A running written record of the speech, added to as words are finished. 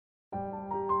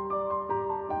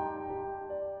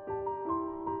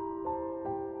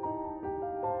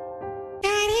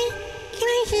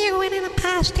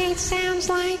prostate sounds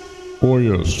like? Oh,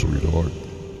 yes, sweetheart.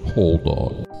 Hold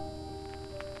on.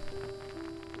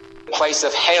 Place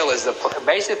of hell is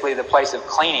basically the place of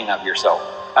cleaning of your soul.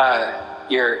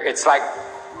 It's like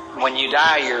when you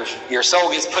die, your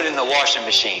soul gets put in the washing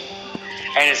machine,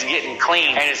 and it's getting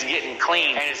clean, and it's getting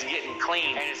clean, and it's getting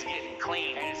clean, and it's getting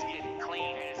clean, and it's getting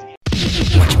clean, and it's getting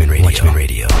clean. Watchmen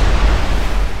Radio.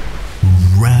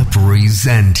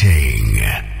 Representing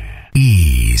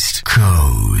East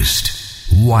Coast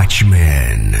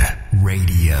Watchmen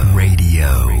Radio.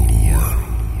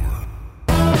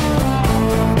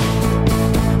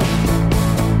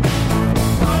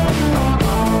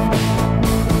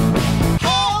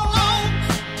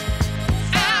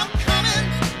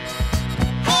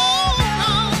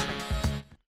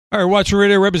 All right, Watchmen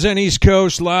Radio, represent East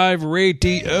Coast Live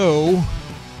Radio.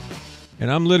 And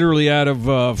I'm literally out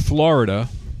of Florida,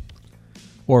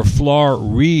 or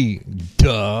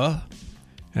Florida.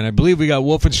 And I believe we got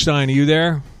Wolfenstein. Are you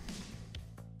there?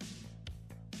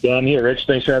 Yeah, I'm here, Rich.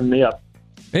 Thanks for having me up.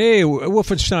 Hey,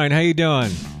 Wolfenstein, how you doing?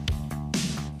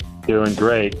 Doing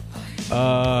great.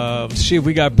 Let's see if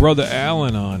we got Brother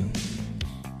Allen on.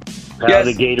 How are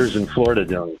the Gators in Florida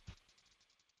doing?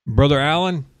 Brother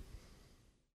Allen?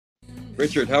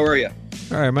 Richard, how are you?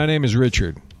 All right, my name is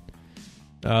Richard.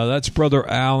 That's Brother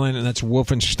Allen, and that's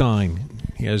Wolfenstein.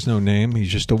 He has no name. He's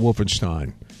just a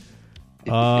Wolfenstein.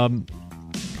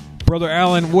 Brother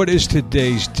Allen, what is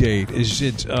today's date? Is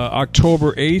it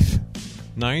October 8th?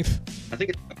 9th? I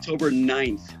think it's October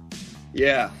 9th.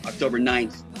 Yeah, October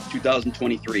 9th,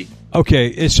 2023. Okay,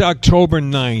 it's October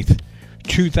 9th,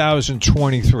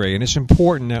 2023, and it's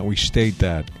important that we state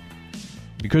that,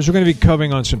 because we're going to be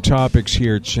covering on some topics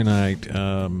here tonight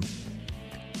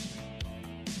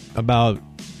about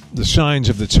the signs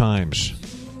of the times.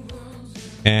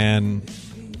 And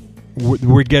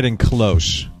we're getting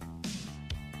close.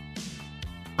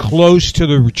 Close to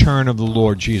the return of the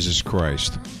Lord Jesus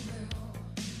Christ.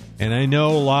 And I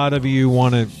know a lot of you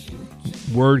want to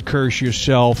word curse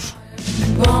yourself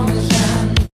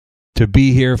to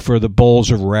be here for the bowls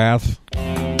of wrath.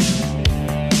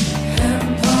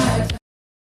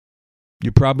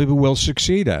 You probably will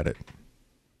succeed at it.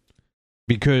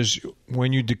 Because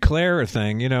when you declare a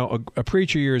thing, you know, a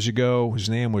preacher years ago, his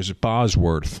name was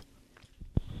Bosworth.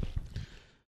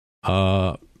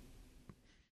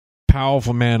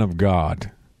 Powerful man of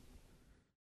God.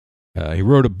 He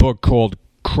wrote a book called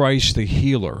Christ the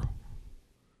Healer.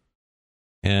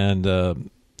 And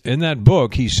in that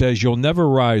book, he says, you'll never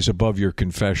rise above your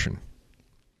confession.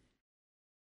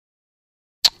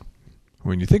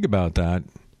 When you think about that,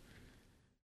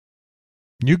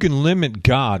 you can limit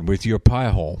God with your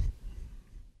pie hole.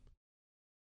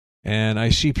 And I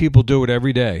see people do it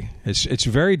every day. It's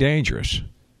very dangerous.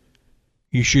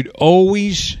 You should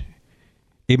always,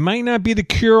 it might not be the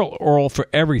cure-all for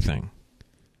everything,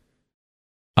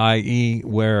 i.e.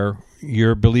 where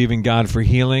you're believing God for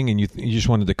healing and you just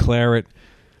want to declare it,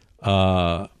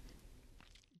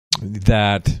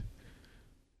 that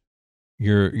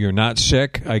you're not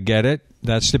sick. I get it.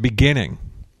 That's the beginning.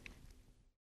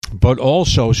 But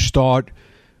also start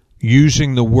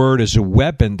using the word as a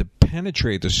weapon to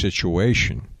penetrate the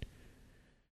situation.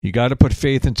 You got to put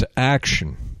faith into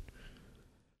action.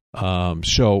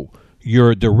 So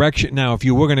your direction now, if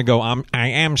you were going to go, I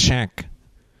am sick,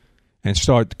 and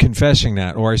start confessing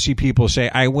that, or I see people say,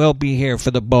 I will be here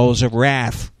for the bowls of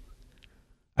wrath.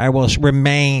 I will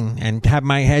remain and have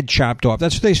my head chopped off.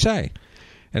 That's what they say.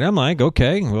 And I'm like,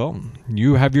 okay, well,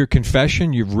 you have your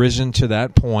confession. You've risen to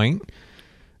that point.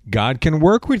 God can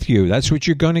work with you. That's what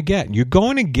you're going to get. You're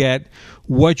going to get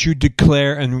what you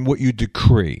declare and what you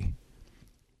decree.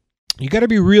 You got to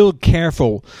be real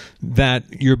careful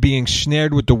that you're being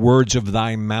snared with the words of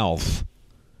thy mouth.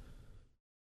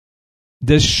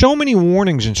 There's so many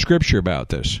warnings in Scripture about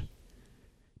this.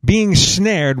 Being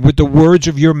snared with the words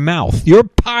of your mouth, your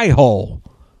pie hole.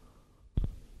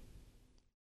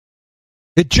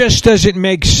 It just doesn't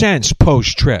make sense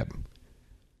post-trib.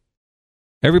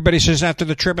 Everybody says after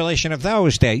the tribulation of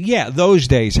those days. Yeah, those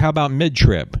days. How about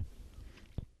mid-trib?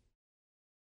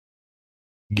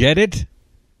 Get it?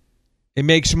 It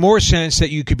makes more sense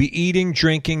that you could be eating,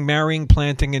 drinking, marrying,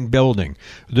 planting, and building.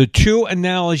 The two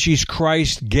analogies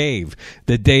Christ gave,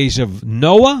 the days of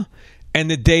Noah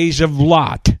and the days of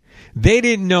Lot. They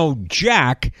didn't know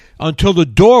jack until the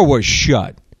door was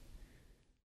shut.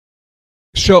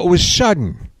 So it was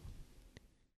sudden.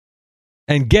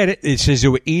 And get it, it says they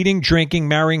were eating, drinking,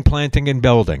 marrying, planting, and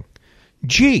building.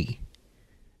 Gee,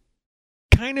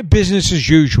 kind of business as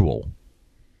usual.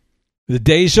 The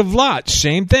days of Lot,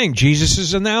 same thing,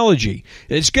 Jesus' analogy.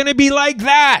 It's going to be like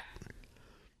that.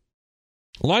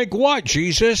 Like what,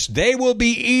 Jesus? They will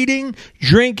be eating,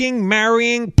 drinking,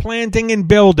 marrying, planting, and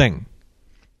building.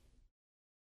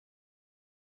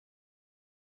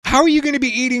 How are you going to be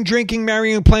eating, drinking,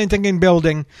 marrying, planting, and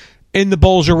building in the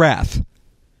bowls of wrath?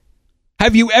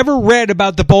 Have you ever read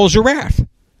about the bowls of wrath?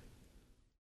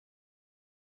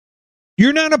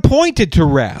 You're not appointed to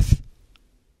wrath.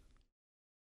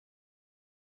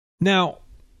 Now,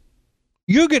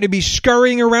 you're going to be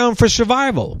scurrying around for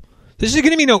survival. This is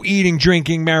going to be no eating,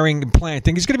 drinking, marrying, and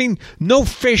planting. It's going to be no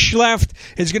fish left.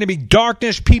 It's going to be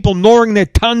darkness, people gnawing their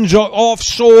tongues off,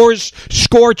 sores,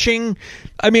 scorching.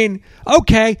 I mean,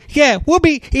 okay, yeah, we'll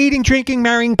be eating, drinking,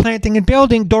 marrying, planting, and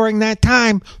building during that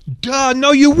time. Duh,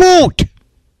 no, you won't.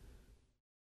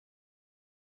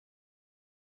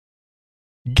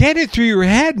 Get it through your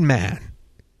head, man.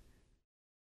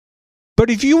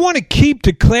 But if you want to keep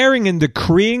declaring and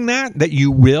decreeing that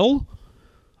you will,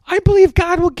 I believe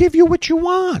God will give you what you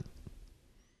want.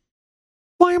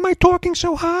 Why am I talking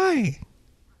so high?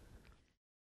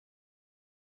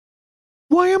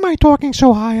 Why am I talking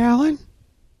so high, Alan?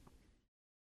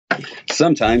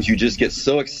 Sometimes you just get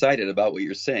so excited about what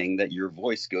you're saying that your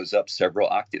voice goes up several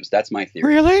octaves. That's my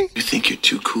theory. Really? You think you're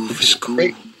too cool for school?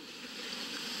 Great.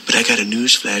 But I got a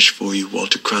news flash for you,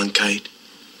 Walter Cronkite.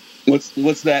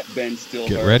 What's that, Ben Stillhart?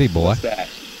 Get ready, boy. What's that?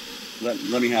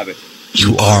 Let me have it.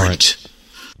 You aren't.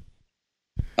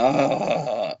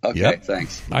 Okay, Yep.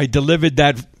 Thanks. I delivered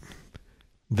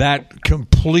that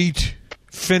complete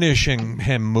finishing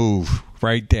him move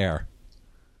right there.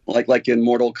 Like in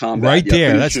Mortal Kombat. Right Yeah,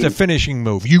 there. That's finish the him. finishing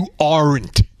move. You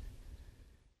aren't.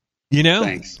 You know?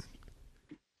 Thanks.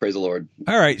 Praise the Lord.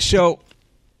 All right, so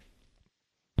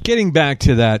getting back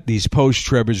to that, these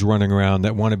post-tribbers running around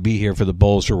that want to be here for the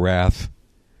bowls of wrath,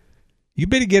 you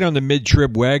better get on the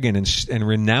mid-trib wagon and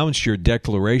renounce your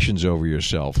declarations over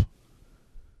yourself.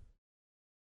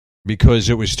 Because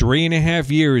it was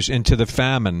 3.5 years into the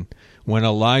famine when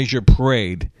Elijah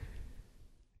prayed,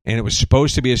 and it was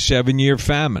supposed to be a 7-year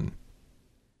famine.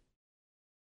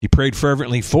 He prayed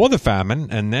fervently for the famine,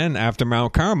 and then after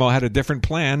Mount Carmel had a different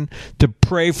plan to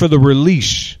pray for the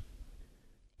release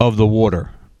of the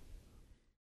water.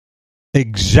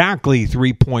 Exactly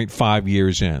 3.5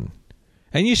 years in.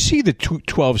 And you see the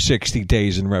 1260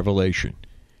 days in Revelation.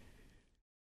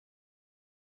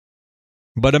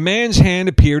 But a man's hand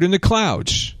appeared in the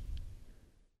clouds.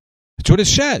 That's what it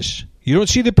says. You don't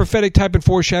see the prophetic type and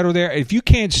foreshadow there. If you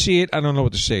can't see it, I don't know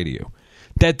what to say to you.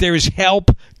 That there is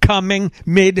help coming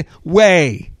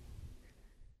midway.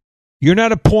 You're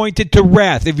not appointed to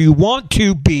wrath. If you want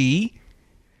to be,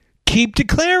 keep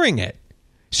declaring it.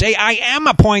 Say, I am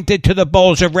appointed to the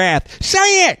bowls of wrath.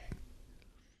 Say it.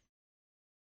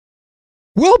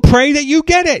 We'll pray that you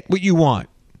get it, what you want.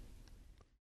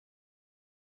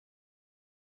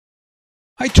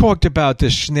 I talked about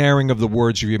the snaring of the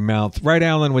words of your mouth. Right,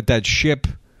 Alan, with that ship?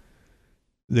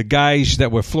 The guys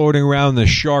that were floating around the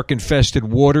shark-infested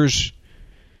waters?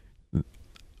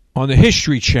 On the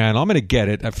History Channel. I'm going to get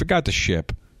it. I forgot the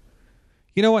ship.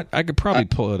 You know what? I could probably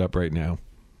pull it up right now.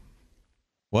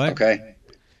 What? Okay.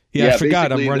 Yeah, I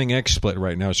forgot. I'm running XSplit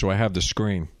right now, so I have the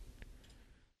screen.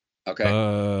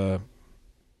 Okay.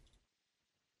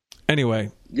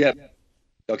 Anyway. Yeah.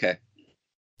 Okay.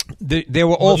 They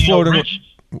were all floating. Rich,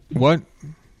 what?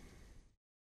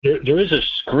 there is a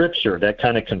scripture that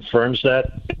kind of confirms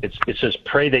that. It says,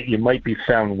 pray that you might be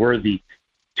found worthy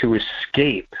to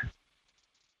escape.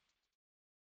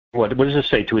 What does it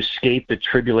say? To escape the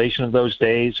tribulation of those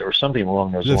days or something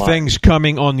along those lines. The things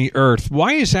coming on the earth.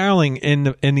 Why is Alan in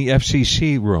the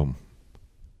FCC room?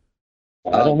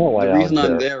 I don't know why. The reason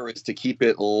Alan's I'm there is to keep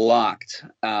it locked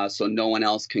so no one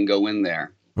else can go in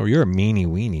there. Oh, you're a meanie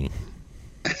weenie.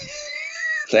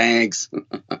 Thanks.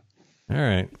 All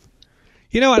right.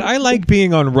 You know what? I like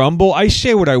being on Rumble. I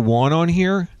say what I want on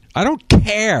here. I don't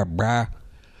care, bruh.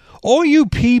 All you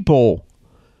people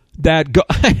that go...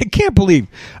 I can't believe...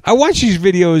 I watch these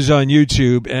videos on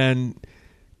YouTube, and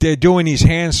they're doing these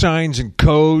hand signs and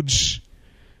codes.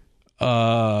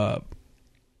 And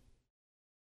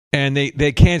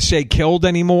they can't say killed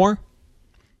anymore.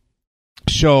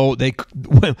 So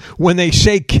when they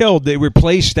say killed, they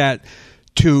replace that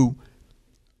to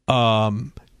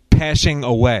passing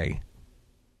away.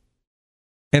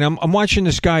 And I'm watching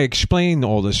this guy explain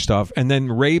all this stuff, and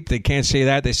then rape, they can't say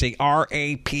that. They say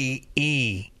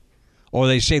R-A-P-E, or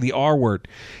they say the R word.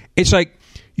 It's like,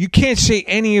 you can't say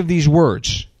any of these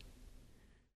words.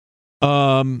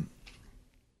 You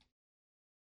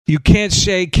can't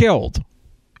say killed.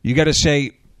 You got to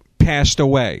say passed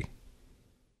away.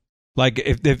 Like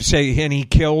if they say, and he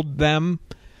killed them,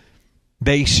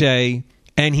 they say,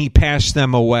 and he passed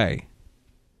them away.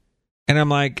 And I'm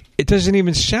like, it doesn't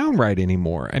even sound right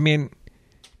anymore. I mean,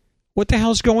 what the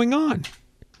hell's going on?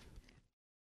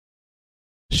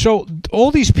 So all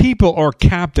these people are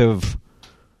captive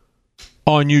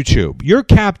on YouTube. You're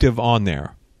captive on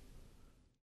there.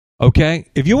 Okay?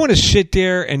 If you want to sit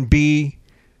there and be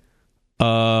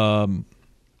captive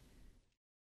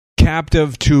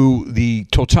to the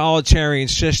totalitarian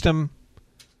system,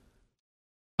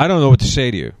 I don't know what to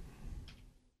say to you.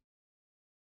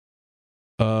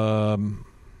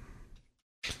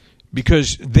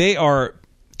 Because they are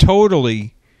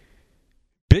totally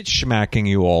bitch smacking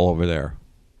you all over there.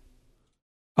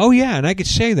 Oh yeah, and I could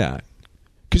say that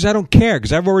because I don't care,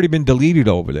 because I've already been deleted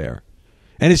over there,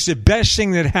 and it's the best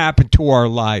thing that happened to our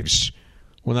lives.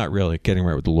 Well, not really. Getting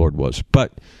right with the Lord was,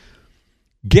 but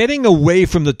getting away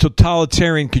from the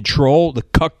totalitarian control, the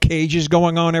cuck cages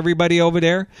going on, everybody over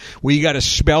there, where you got to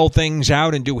spell things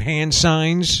out and do hand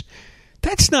signs.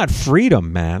 That's not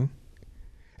freedom, man.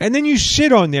 And then you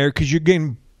sit on there because you're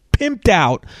getting pimped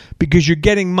out because you're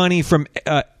getting money from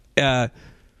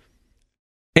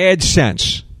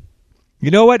AdSense.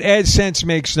 You know what? AdSense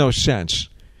makes no sense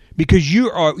because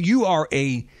you're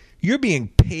being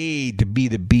paid to be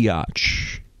the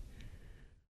biatch.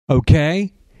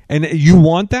 Okay? And you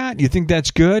want that? You think that's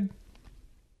good?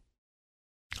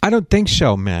 I don't think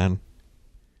so, man.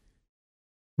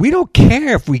 We don't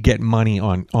care if we get money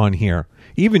on here,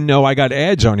 even though I got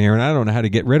ads on here and I don't know how to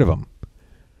get rid of them.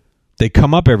 They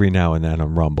come up every now and then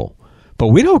on Rumble. But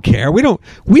we don't care. We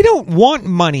don't want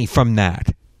money from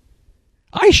that.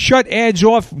 I shut ads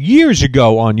off years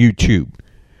ago on YouTube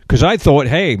because I thought,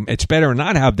 hey, it's better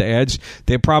not have the ads.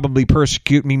 They probably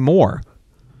persecute me more.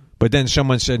 But then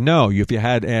someone said, no, if you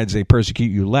had ads, they persecute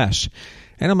you less.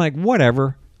 And I'm like,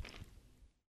 whatever.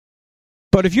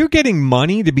 But if you're getting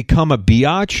money to become a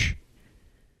biatch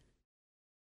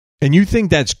and you think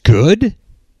that's good,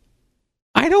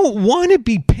 I don't want to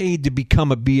be paid to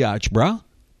become a biatch, bruh.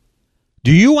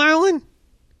 Do you, Alan?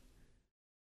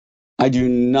 I do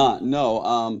not.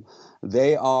 No.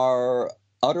 They are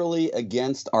utterly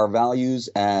against our values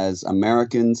as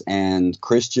Americans and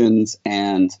Christians,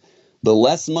 and the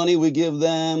less money we give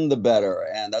them, the better.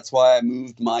 And that's why I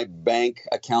moved my bank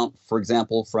account, for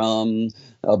example, from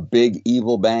a big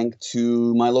evil bank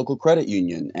to my local credit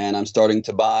union. And I'm starting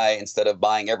to buy, instead of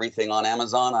buying everything on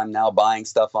Amazon, I'm now buying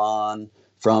stuff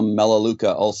from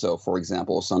Melaleuca also, for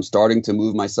example. So I'm starting to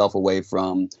move myself away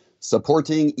from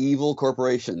supporting evil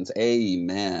corporations.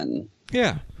 Amen.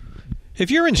 Yeah. If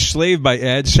you're enslaved by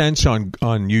AdSense on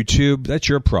YouTube, that's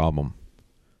your problem.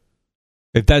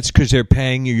 If that's because they're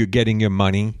paying you, you're getting your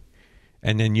money,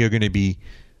 and then you're going to be,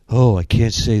 oh, I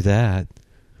can't say that.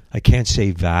 I can't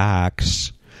say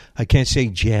vax. I can't say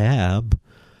jab.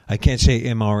 I can't say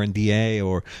mRNA,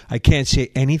 or I can't say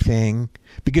anything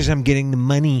because I'm getting the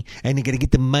money, and I got to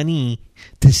get the money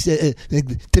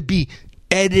to be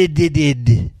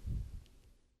edited.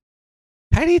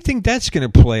 How do you think that's going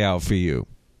to play out for you?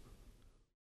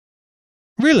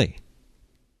 Really?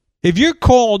 If you're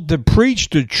called to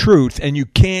preach the truth and you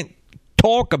can't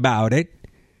talk about it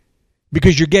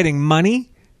because you're getting money,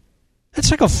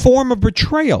 that's like a form of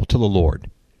betrayal to the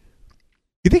Lord.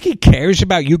 You think he cares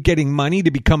about you getting money to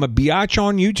become a biatch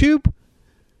on YouTube?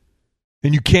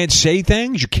 And you can't say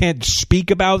things? You can't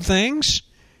speak about things?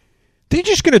 They're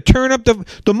just going to turn up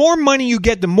the more money you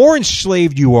get, the more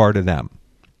enslaved you are to them.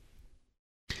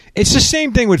 It's the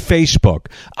same thing with Facebook.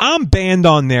 I'm banned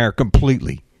on there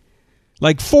completely.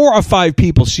 Like 4 or 5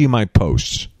 people see my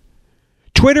posts.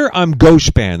 Twitter, I'm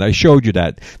ghost banned. I showed you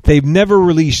that. They've never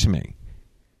released me.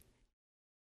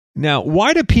 Now,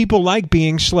 why do people like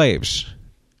being slaves?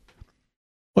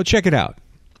 Well, check it out.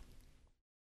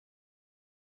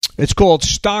 It's called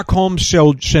Stockholm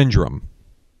Syndrome.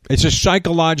 It's a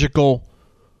psychological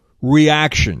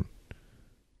reaction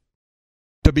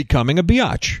to becoming a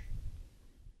biatch.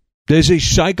 There's a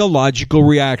psychological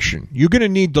reaction. You're going to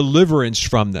need deliverance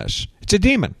from this. It's a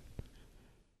demon.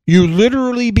 You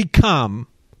literally become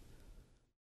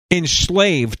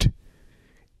enslaved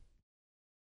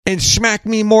in smack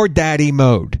me more daddy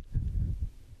mode.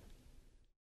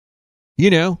 You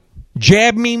know,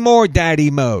 jab me more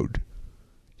daddy mode.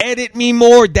 Edit me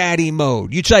more daddy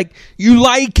mode. It's like, you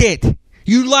like it.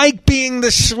 You like being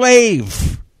the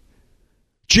slave.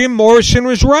 Jim Morrison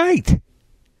was right.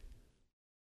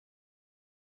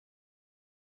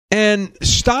 And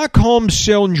Stockholm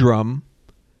Syndrome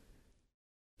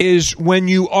is when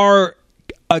you are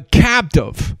a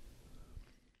captive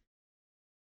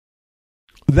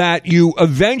that you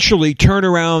eventually turn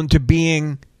around to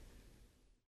being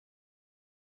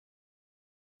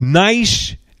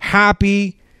nice,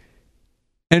 happy,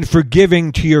 and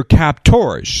forgiving to your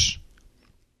captors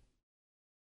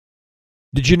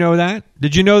Did you know that?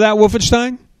 Did you know that,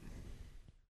 Wolfenstein?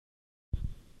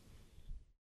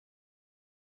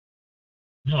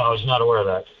 No, I was not aware of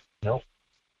that. No.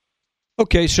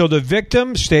 Okay, so the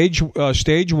victim, stage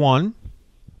one,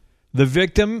 the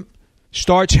victim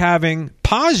starts having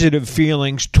positive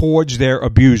feelings towards their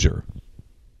abuser.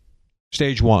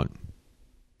 Stage one.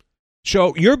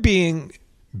 So you're being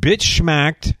bitch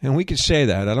smacked, and we can say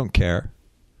that, I don't care,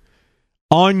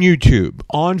 on YouTube,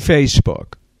 on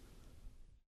Facebook.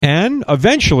 And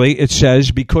eventually it says,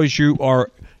 because you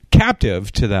are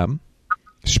captive to them,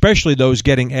 especially those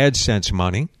getting AdSense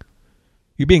money,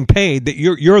 you're being paid, that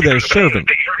you're their servant.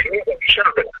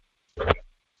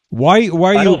 Why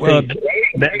are you...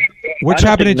 what's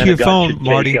happening to your phone,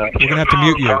 Marty? We're going to have to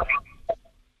mute you.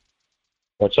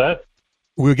 What's that?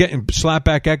 We're getting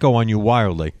slapback echo on you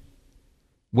wildly.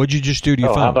 What'd you just do to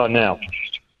your phone? How about now?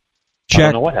 Check. I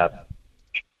don't know what happened.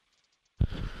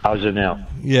 How's it now?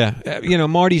 Yeah.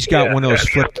 Marty's got one of those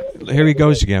flipped... Here he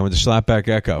goes again with the slapback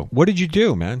echo. What did you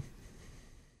do, man?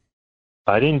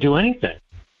 I didn't do anything.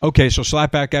 Okay, so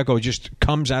slapback echo just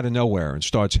comes out of nowhere and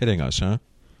starts hitting us, huh?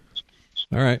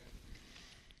 All right.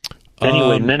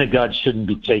 Anyway, men of God shouldn't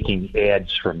be taking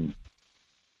ads from,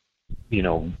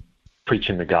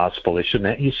 preaching the gospel.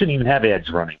 You shouldn't even have ads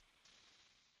running.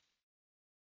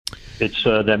 It's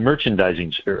that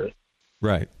merchandising spirit.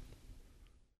 Right.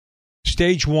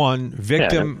 Stage one,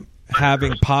 victim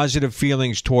having positive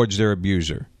feelings towards their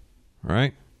abuser. All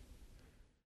right?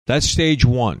 That's stage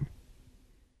one.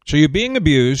 So you're being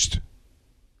abused.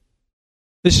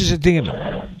 This is a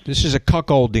demon. This is a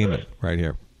cuckold demon right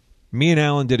here. Me and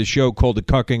Alan did a show called The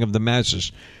Cucking of the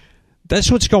Masses. That's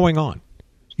what's going on.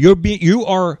 You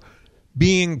are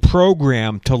being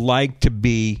programmed to like to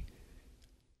be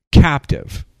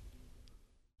captive.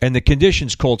 And the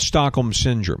condition's called Stockholm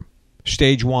Syndrome.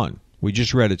 Stage one. We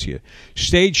just read it to you.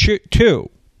 Stage two.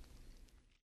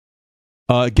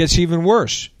 It gets even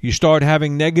worse. You start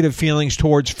having negative feelings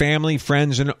towards family,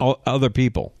 friends, and other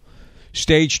people.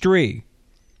 Stage three.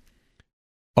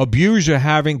 Abuser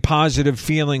having positive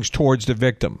feelings towards the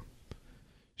victim.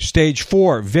 Stage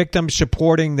four. Victim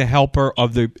supporting the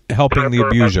helping the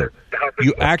abuser.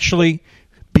 You actually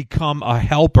become a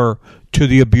helper to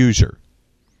the abuser.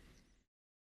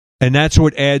 And that's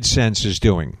what AdSense is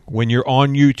doing. When you're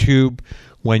on YouTube,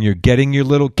 when you're getting your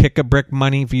little kick-a-brick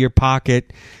money for your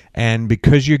pocket, and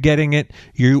because you're getting it,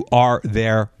 you are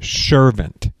their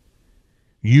servant.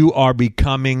 You are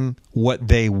becoming what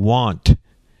they want.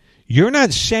 You're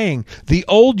not saying, the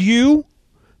old you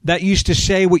that used to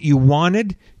say what you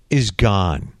wanted is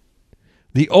gone.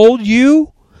 The old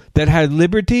you that had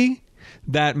liberty,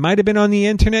 that might have been on the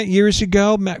internet years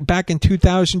ago, back in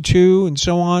 2002 and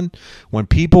so on, when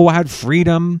people had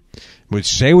freedom, would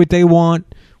say what they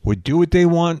want, would do what they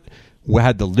want,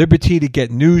 had the liberty to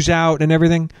get news out and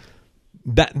everything,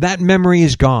 that memory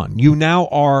is gone. You now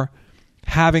are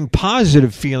having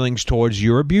positive feelings towards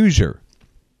your abuser.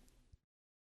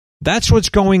 That's what's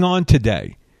going on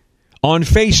today. On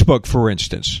Facebook, for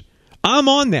instance. I'm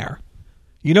on there.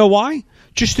 You know why?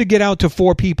 Just to get out to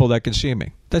 4 people that can see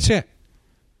me. That's it.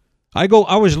 I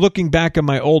was looking back at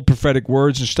my old prophetic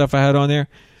words and stuff I had on there.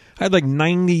 I had like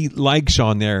 90 likes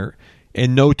on there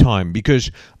in no time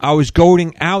because I was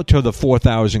going out to the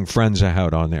 4,000 friends I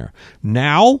had on there.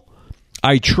 Now,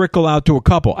 I trickle out to a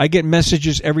couple. I get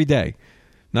messages every day.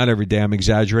 Not every day, I'm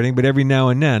exaggerating, but every now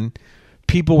and then,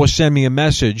 people will send me a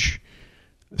message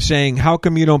saying, how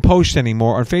come you don't post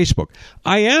anymore on Facebook?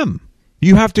 I am.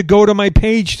 You have to go to my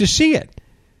page to see it.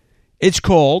 It's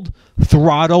called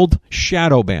Throttled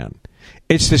Shadow Ban.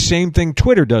 It's the same thing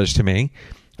Twitter does to me.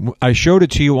 I showed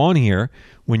it to you on here.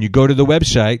 When you go to the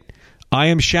website, I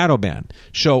am shadow banned.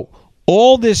 So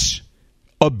all this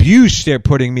abuse they're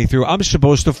putting me through, I'm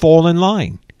supposed to fall in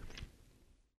line.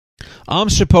 I'm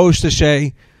supposed to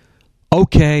say,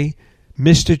 okay,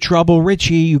 Mr. Trouble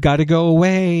Richie, you got to go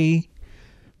away.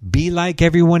 Be like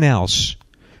everyone else.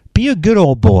 Be a good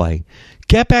old boy.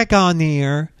 Get back on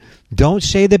there. Don't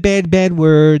say the bad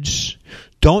words.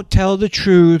 Don't tell the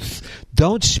truth.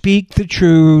 Don't speak the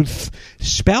truth.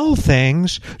 Spell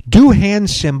things. Do hand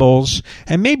symbols.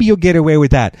 And maybe you'll get away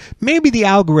with that. Maybe the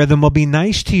algorithm will be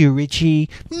nice to you, Richie.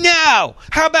 No!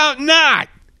 How about not?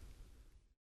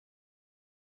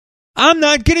 I'm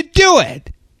not going to do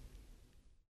it.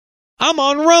 I'm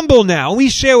on Rumble now. We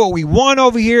say what we want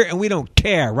over here, and we don't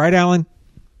care. Right, Alan?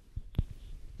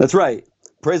 That's right.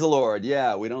 Praise the Lord.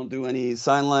 Yeah, we don't do any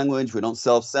sign language. We don't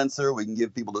self-censor. We can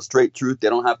give people the straight truth. They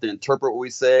don't have to interpret what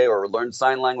we say or learn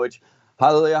sign language.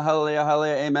 Hallelujah, hallelujah,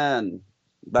 hallelujah, amen.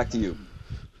 Back to you.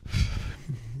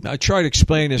 I tried to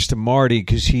explain this to Marty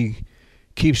because he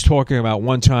keeps talking about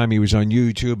one time he was on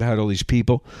YouTube, had all these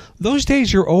people. Those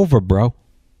days are over, bro.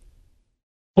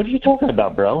 What are you talking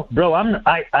about, bro? Bro,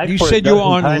 you said you were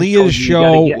on Leah's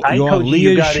show. You're on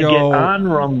Leah's show. Get on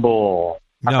Rumble.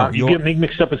 No, you get me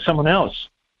mixed up with someone else.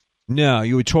 No,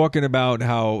 you were talking about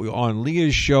how on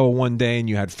Leah's show one day and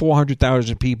you had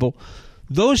 400,000 people.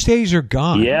 Those days are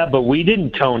gone. Yeah, but we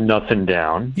didn't tone nothing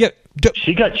down. Yeah,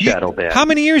 she got shadow banned. How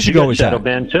many years ago was that? Shadow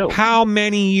banned too. How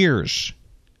many years?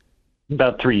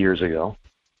 About 3 years ago.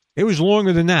 It was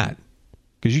longer than that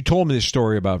because you told me this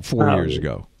story about 4 years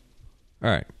ago. All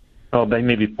right. Oh,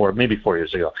 maybe 4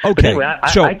 years ago. Okay. But anyway,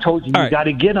 I told you got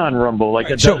to get on Rumble like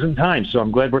a dozen times, so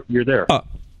I'm glad you're there.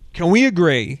 Can we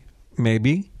agree,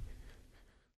 maybe,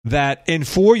 that in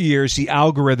 4 years the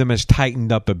algorithm has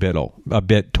tightened up a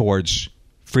bit towards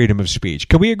freedom of speech?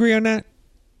 Can we agree on that?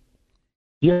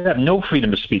 You have no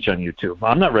freedom of speech on YouTube.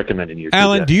 I'm not recommending YouTube.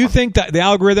 Alan, do you think that the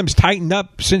algorithm's tightened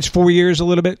up since 4 years a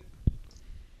little bit?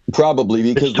 Probably,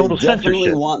 because they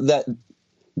definitely want that.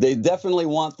 They definitely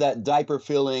want that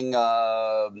diaper-filling,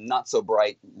 not so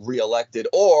bright reelected,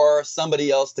 or somebody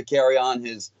else to carry on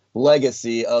his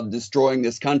legacy of destroying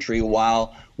this country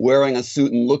while wearing a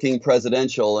suit and looking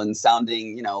presidential and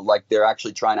sounding, like they're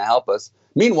actually trying to help us.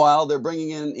 Meanwhile, they're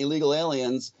bringing in illegal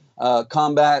aliens,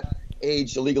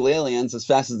 combat-age illegal aliens as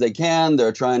fast as they can.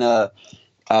 They're trying to,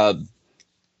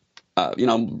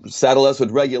 saddle us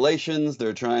with regulations.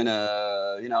 They're trying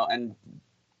to, and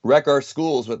wreck our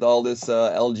schools with all this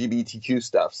LGBTQ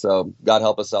stuff. So God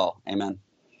help us all. Amen.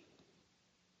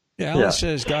 Yeah, Alan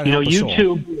says God help us all.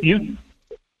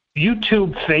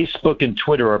 YouTube, Facebook, and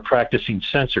Twitter are practicing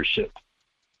censorship,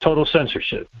 total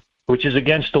censorship, which is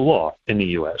against the law in the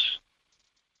U.S.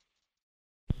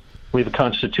 We have a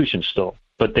constitution still,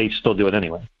 but they still do it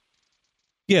anyway.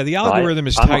 Yeah, the algorithm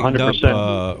is tightened up,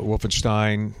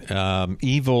 Wolfenstein.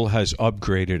 Evil has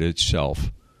upgraded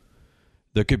itself.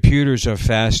 The computers are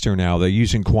faster now. They're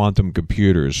using quantum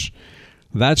computers.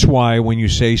 That's why when you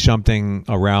say something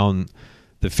around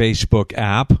the Facebook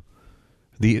app,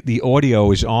 the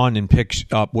audio is on and picks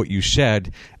up what you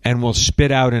said and will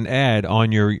spit out an ad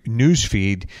on your news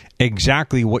feed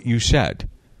exactly what you said.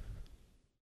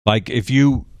 Like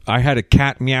I had a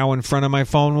cat meow in front of my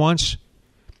phone once.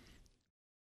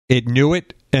 It knew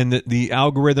it, and the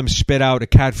algorithm spit out a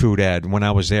cat food ad when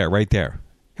I was there, right there.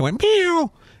 It went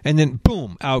meow, and then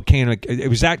boom, out came. It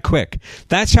was that quick.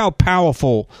 That's how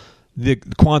powerful the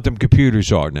quantum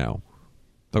computers are now.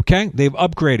 Okay? They've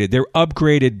upgraded. They're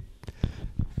upgraded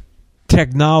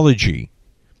technology.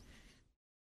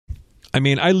 I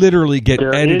mean, I literally get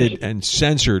edited and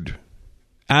censored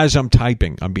as I'm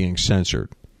typing. I'm being censored.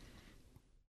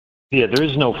 Yeah, there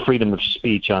is no freedom of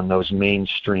speech on those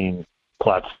mainstream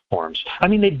platforms. I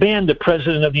mean, they banned the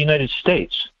President of the United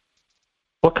States.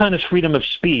 What kind of freedom of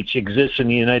speech exists in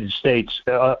the United States,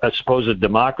 a supposed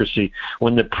democracy,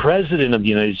 when the President of the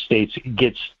United States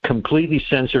gets completely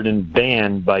censored and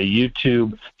banned by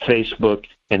YouTube, Facebook,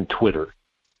 and Twitter?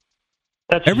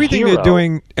 That's everything they're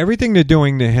doing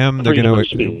to him, they're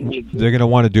going to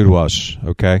want to do to us.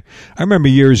 Okay, I remember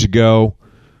years ago,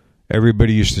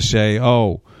 everybody used to say,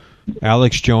 "Oh,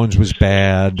 Alex Jones was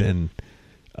bad," and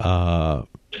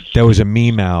there was a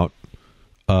meme out.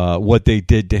 What they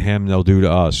did to him, they'll do to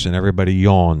us, and everybody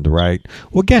yawned. Right?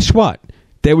 Well, guess what?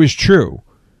 That was true.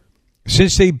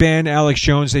 Since they banned Alex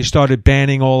Jones, they started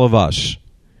banning all of us.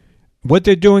 What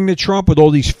they're doing to Trump with all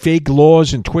these fake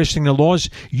laws and twisting the laws,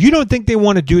 you don't think they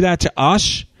want to do that to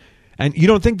us? And you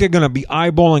don't think they're going to be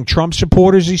eyeballing Trump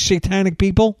supporters, these satanic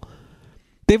people?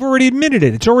 They've already admitted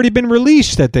it. It's already been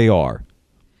released that they are.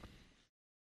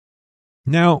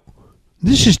 Now,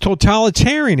 this is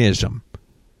totalitarianism.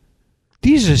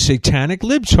 These are satanic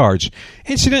libtards.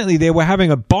 Incidentally, they were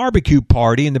having a barbecue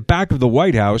party in the back of the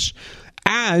White House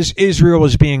as Israel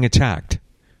was being attacked.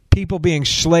 People being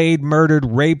slayed, murdered,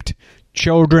 raped,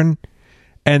 children,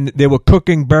 and they were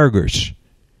cooking burgers.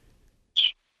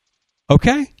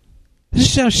 Okay? This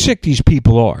is how sick these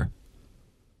people are.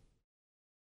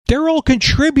 They're all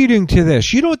contributing to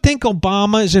this. You don't think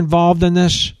Obama is involved in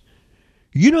this?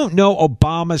 You don't know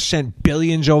Obama sent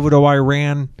billions over to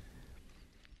Iran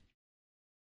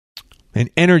and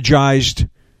energized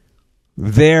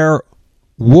their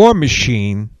war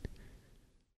machine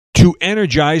to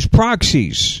energize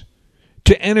proxies,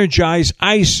 to energize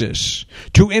ISIS,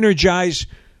 to energize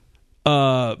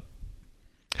Hezbollah.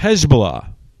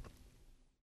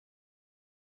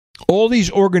 All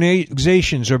these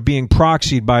organizations are being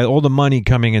proxied by all the money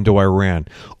coming into Iran.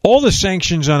 All the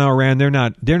sanctions on Iran, they're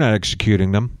not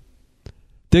executing them.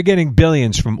 They're getting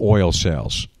billions from oil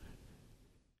sales.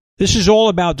 This is all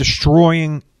about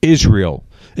destroying Israel.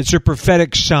 It's a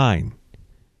prophetic sign.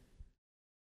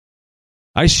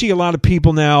 I see a lot of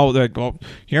people now that, well,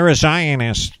 you're a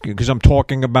Zionist because I'm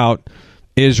talking about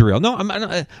Israel. No,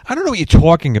 I don't know what you're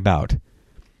talking about.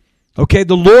 Okay,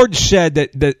 the Lord said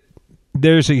that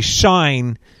there's a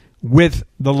sign with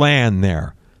the land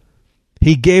there.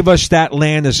 He gave us that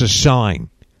land as a sign.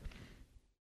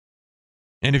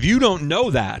 And if you don't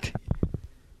know that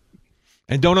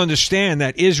and don't understand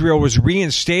that Israel was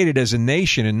reinstated as a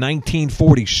nation in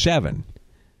 1947,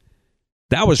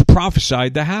 that was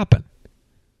prophesied to happen.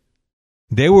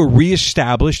 They were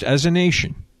reestablished as a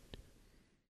nation.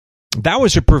 That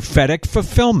was a prophetic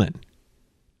fulfillment.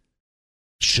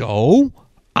 So,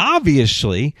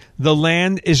 obviously, the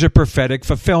land is a prophetic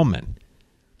fulfillment.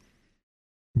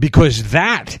 Because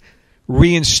that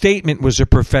reinstatement was a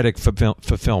prophetic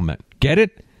fulfillment. Get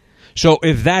it? So,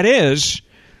 if that is,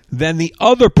 then the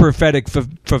other prophetic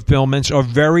fulfillments are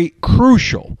very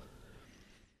crucial.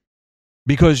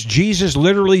 Because Jesus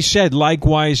literally said,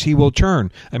 likewise he will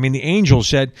turn. I mean, the angel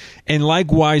said, in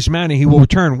likewise manner he will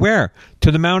return. Where?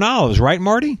 To the Mount Olives, right,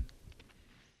 Marty?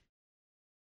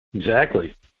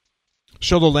 Exactly.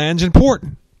 So the land's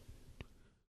important.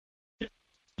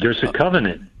 There's a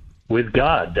covenant with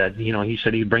God that, he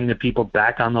said he'd bring the people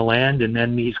back on the land, and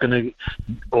then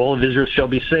all of Israel shall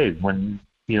be saved. When,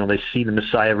 they see the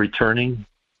Messiah returning,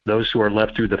 those who are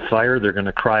left through the fire, they're going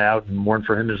to cry out and mourn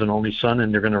for him as an only son,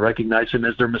 and they're going to recognize him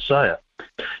as their Messiah.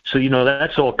 So,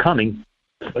 that's all coming,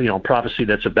 prophecy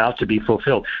that's about to be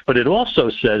fulfilled. But it also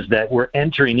says that we're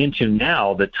entering into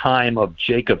now the time of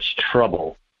Jacob's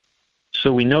trouble.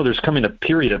 So we know there's coming a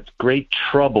period of great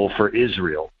trouble for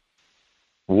Israel.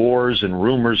 Wars and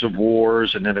rumors of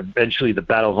wars, and then eventually the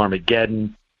Battle of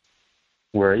Armageddon,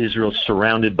 where Israel's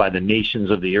surrounded by the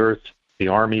nations of the earth, the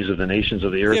armies of the nations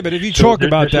of the earth. Yeah, but if you talk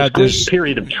about that, there's a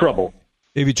period of trouble.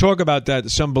 If you talk about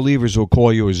that, some believers will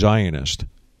call you a Zionist.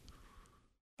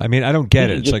 I mean, I don't get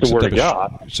it. It's like,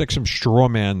 it's like some straw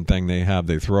man thing they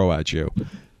throw at you.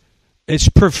 It's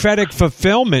prophetic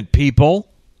fulfillment, people.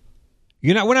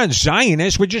 We're not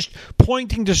Zionists. We're just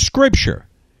pointing to Scripture.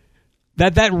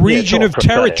 That region of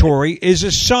territory is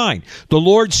a sign. The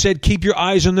Lord said, keep your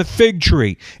eyes on the fig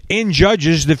tree. In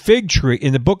Judges, the fig tree,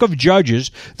 in the book of Judges,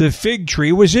 the fig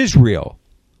tree was Israel.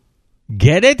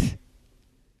 Get it?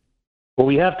 What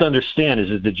we have to understand is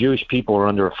that the Jewish people are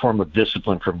under a form of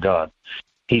discipline from God.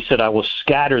 He said, I will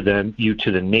scatter you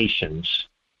to the nations.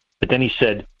 But then he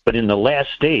said, but in the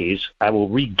last days, I will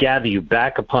regather you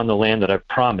back upon the land that I've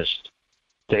promised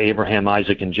to Abraham,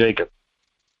 Isaac, and Jacob.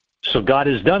 So God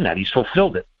has done that. He's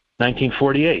fulfilled it.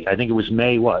 1948. I think it was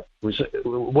May. What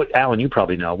Alan? You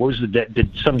probably know. What was the date?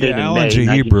 Did some date in May? Alan's a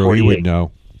Hebrew. He would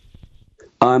know.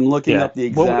 I'm looking up the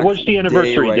exact. What's the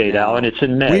anniversary date, Alan? It's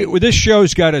in May. This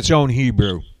show's got its own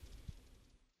Hebrew.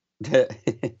 Hebrew.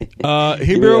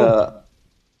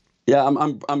 Yeah,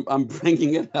 I'm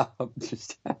bringing it up.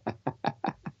 Just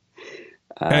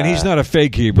and he's not a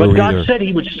fake Hebrew But God either. said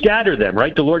he would scatter them,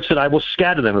 right? The Lord said, I will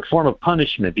scatter them, a form of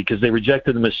punishment because they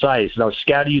rejected the Messiah. He said, I'll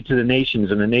scatter you to the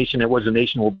nations, and the nation that was a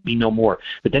nation will be no more.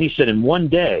 But then he said, in one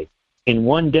day,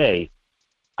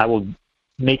 I will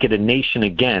make it a nation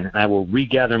again, and I will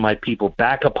regather my people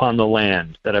back upon the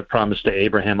land that I promised to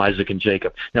Abraham, Isaac, and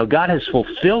Jacob. Now, God has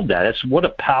fulfilled that. That's what a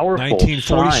powerful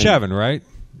 1947, sign. Right?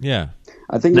 Yeah.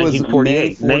 I think it was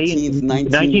May 14th,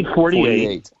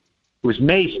 1948. It was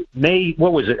May.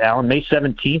 What was it, Alan? May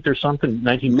 17th or something?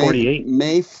 1948.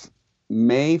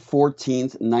 May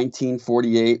 14th,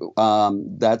 1948.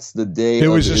 That's the day. It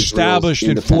was established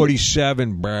in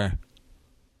 47, bruh.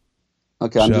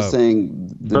 Okay, I'm just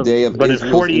saying the day of. But in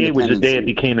 48 was the day it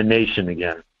became a nation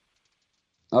again.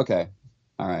 Okay,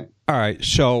 all right.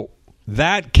 So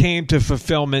that came to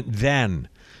fulfillment then.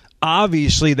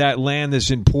 Obviously, that land is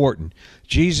important.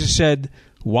 Jesus said,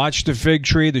 "Watch the fig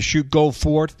tree; the shoot go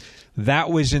forth." That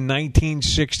was in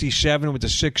 1967 with the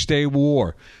 6-Day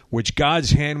War, which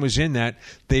God's hand was in that.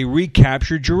 They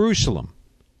recaptured Jerusalem.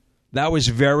 That was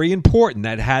very important.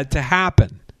 That had to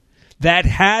happen.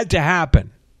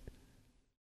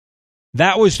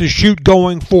 That was the shoot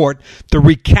going forth, the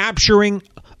recapturing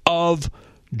of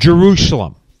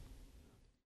Jerusalem.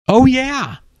 Oh,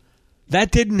 yeah.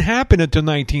 That didn't happen until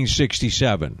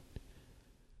 1967.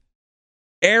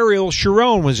 Ariel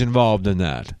Sharon was involved in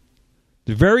that.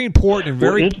 Very important and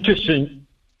very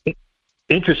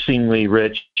Interestingly,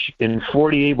 Rich, in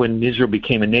 48, when Israel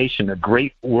became a nation, a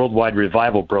great worldwide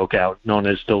revival broke out, known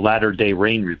as the Latter-day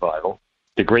Rain Revival,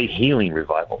 the Great Healing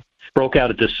Revival, broke out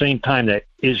at the same time that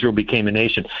Israel became a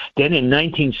nation. Then in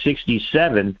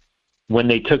 1967, when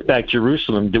they took back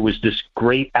Jerusalem, there was this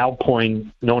great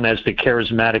outpouring known as the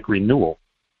Charismatic Renewal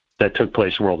that took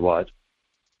place worldwide.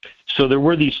 So there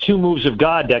were these two moves of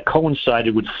God that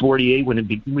coincided with 48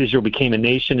 when Israel became a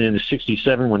nation, and in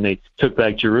 67 when they took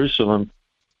back Jerusalem.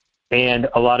 And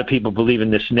a lot of people believe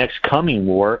in this next coming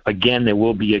war, again, there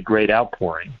will be a great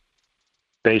outpouring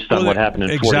based on what happened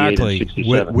in 48 and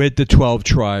 67. With the 12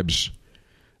 tribes.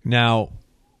 Now,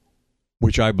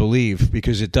 which I believe,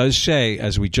 because it does say,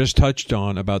 as we just touched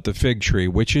on, about the fig tree,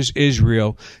 which is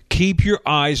Israel, keep your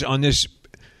eyes on this.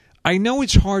 I know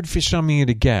it's hard for some of you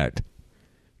to get,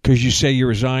 because you say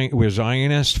we're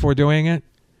Zionists for doing it.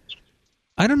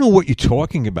 I don't know what you're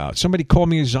talking about. Somebody called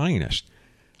me a Zionist.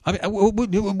 I mean,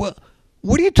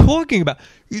 what are you talking about?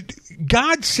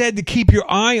 God said to keep your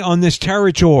eye on this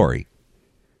territory.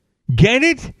 Get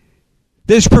it?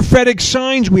 There's prophetic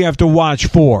signs we have to watch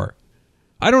for.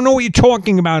 I don't know what you're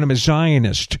talking about. I'm a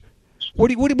Zionist. What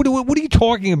are you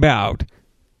talking about?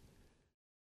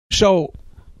 So,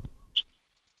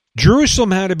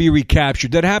 Jerusalem had to be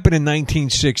recaptured. That happened in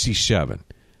 1967.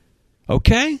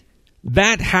 Okay?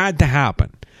 That had to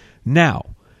happen. Now,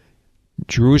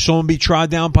 Jerusalem be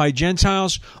trod down by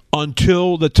Gentiles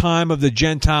until the time of the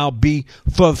Gentile be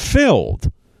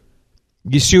fulfilled.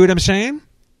 You see what I'm saying?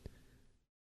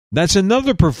 That's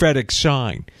another prophetic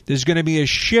sign. There's going to be a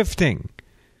shifting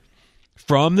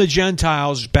from the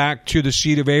Gentiles back to the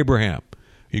seed of Abraham.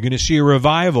 You're going to see a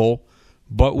revival,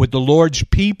 but with the Lord's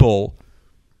people,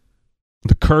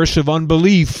 the curse of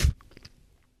unbelief,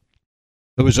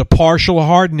 there was a partial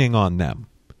hardening on them.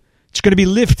 It's going to be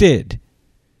lifted.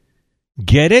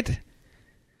 Get it?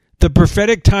 The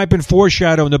prophetic type and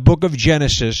foreshadow in the book of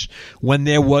Genesis, when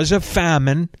there was a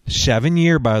famine, 7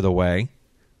 year, by the way,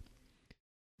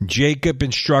 Jacob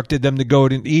instructed them to go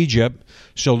to Egypt.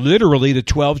 So literally the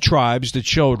 12 tribes, the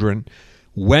children,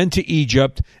 went to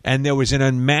Egypt, and there was an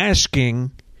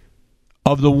unmasking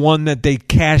of the one that they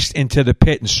cast into the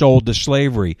pit and sold to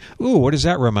slavery. Ooh, what does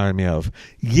that remind me of?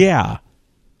 Yeah,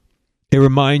 it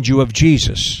reminds you of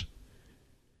Jesus.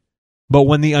 But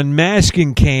when the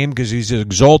unmasking came, because he's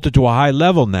exalted to a high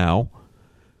level now,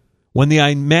 when the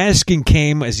unmasking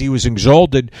came as he was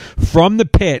exalted from the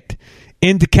pit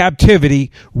into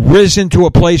captivity, risen to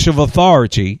a place of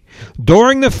authority,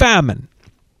 during the famine,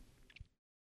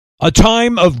 a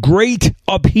time of great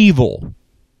upheaval.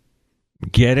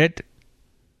 Get it?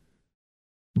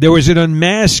 There was an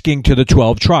unmasking to the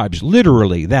 12 tribes,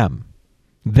 literally them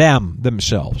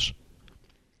themselves.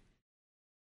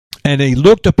 And they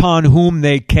looked upon whom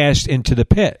they cast into the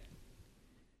pit,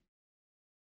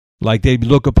 like they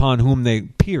look upon whom they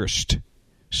pierced.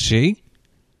 See?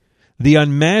 The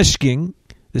unmasking,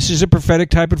 this is a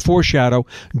prophetic type and foreshadow.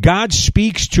 God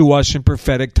speaks to us in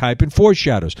prophetic type and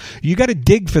foreshadows. You got to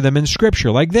dig for them in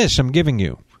Scripture, like this I'm giving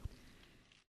you.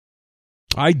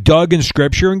 I dug in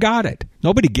Scripture and got it.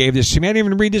 Nobody gave this to me. I didn't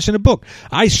even read this in a book.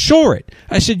 I saw it.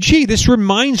 I said, gee, this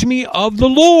reminds me of the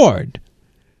Lord.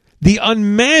 The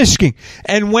unmasking.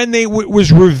 And when they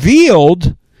was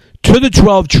revealed to the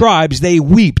 12 tribes, they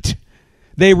wept.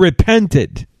 They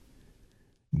repented.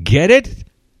 Get it?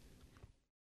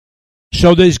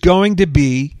 So there's going to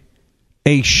be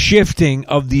a shifting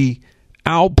of the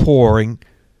outpouring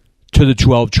to the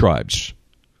 12 tribes.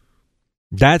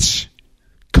 That's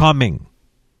coming.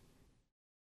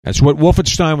 That's what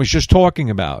Wolfenstein was just talking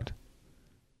about.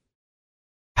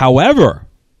 However,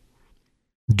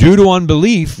 due to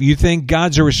unbelief, you think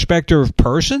God's a respecter of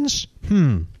persons?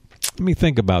 Let me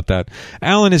think about that.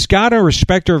 Alan, is God a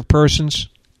respecter of persons?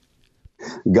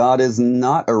 God is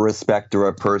not a respecter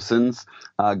of persons.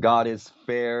 God is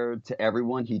fair to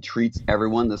everyone. He treats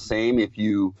everyone the same. If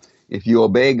you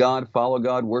obey God, follow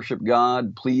God, worship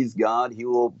God, please God, He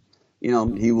will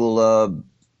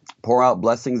pour out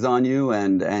blessings on you,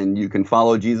 and you can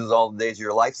follow Jesus all the days of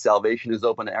your life. Salvation is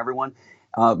open to everyone.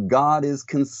 God is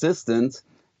consistent,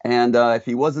 and if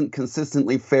He wasn't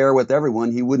consistently fair with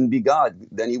everyone, He wouldn't be God.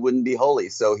 Then He wouldn't be holy.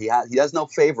 So He has no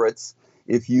favorites.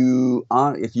 If you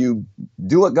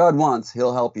do what God wants,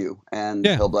 He'll help you and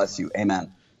He'll bless you.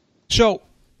 Amen. So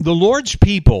the Lord's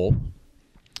people,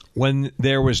 when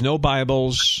there was no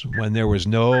Bibles, when there was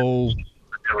no...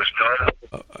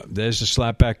 there's the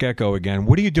slapback echo again.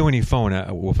 What are you doing on your phone,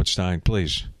 Wolfenstein,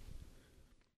 please?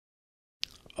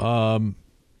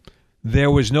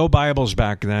 There was no Bibles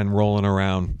back then rolling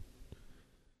around.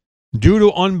 Due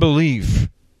to unbelief,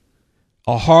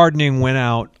 a hardening went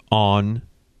out on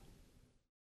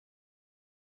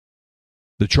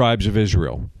the tribes of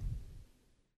Israel.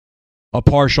 A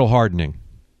partial hardening.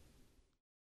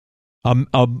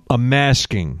 A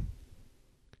masking.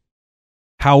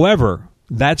 However,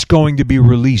 that's going to be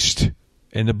released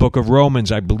in the book of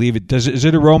Romans, I believe it does. Is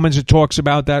it in Romans that talks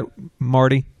about that,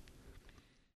 Marty?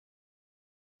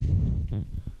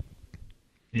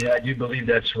 Yeah, I do believe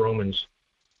that's Romans.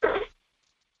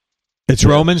 It's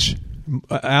Romans?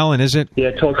 Alan, is it? Yeah,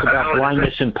 it talks about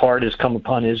blindness in part has come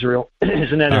upon Israel.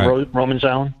 Isn't that in Romans,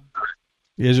 Alan?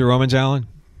 Is it Romans, Alan?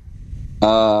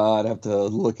 I'd have to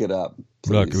look it up.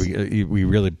 Please. Look, we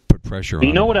really put pressure on.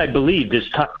 You know what I believe?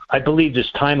 I believe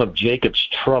this time of Jacob's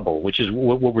trouble, which is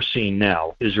what we're seeing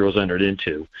now, Israel's entered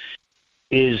into,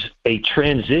 is a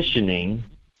transitioning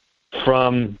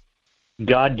from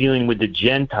God dealing with the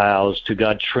Gentiles to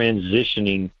God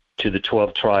transitioning to the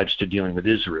 12 tribes to dealing with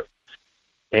Israel.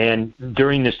 And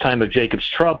during this time of Jacob's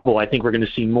trouble, I think we're going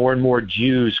to see more and more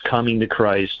Jews coming to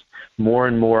Christ, more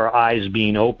and more eyes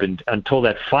being opened until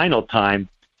that final time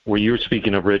where you were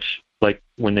speaking of, Rich, like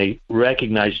when they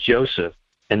recognized Joseph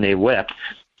and they wept.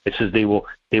 It says they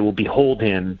will behold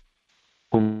him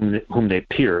whom they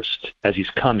pierced as he's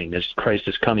coming, as Christ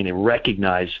is coming. They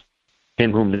recognize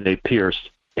him whom they pierced,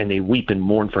 and they weep and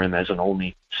mourn for him as an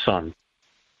only son.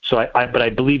 So I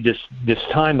believe this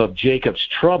time of Jacob's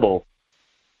trouble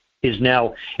is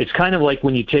now, it's kind of like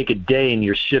when you take a day and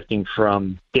you're shifting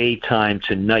from daytime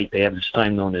to night. They have this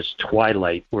time known as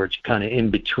twilight, where it's kind of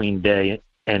in between day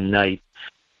and night.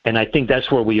 And I think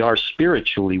that's where we are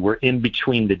spiritually. We're in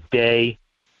between the day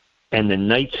and the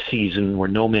night season where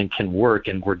no man can work,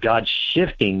 and where God's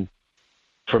shifting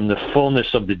from the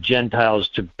fullness of the Gentiles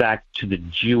to back to the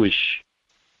Jewish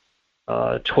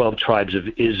 12 tribes of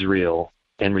Israel,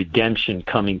 and redemption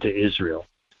coming to Israel.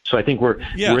 So I think we're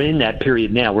in that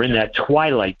period now. We're in that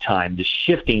twilight time, the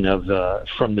shifting of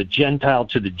from the Gentile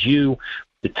to the Jew,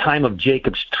 the time of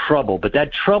Jacob's trouble. But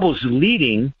that trouble is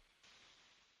leading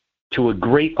to a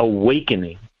great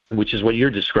awakening, which is what you're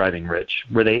describing, Rich,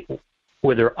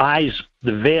 where their eyes,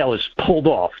 the veil is pulled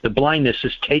off, the blindness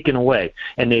is taken away,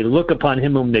 and they look upon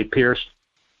him whom they pierced,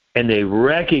 and they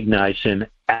recognize him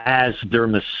as their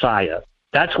Messiah.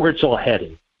 That's where it's all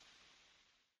heading.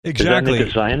 Exactly. Does that make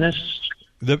a Zionist?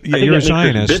 You're a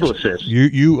Zionist. Biblicist.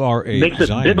 You are a makes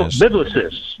Zionist.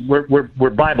 Biblicists. We're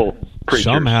Bible preachers.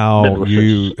 Somehow Biblicists.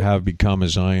 You have become a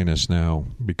Zionist now,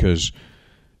 because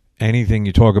anything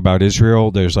you talk about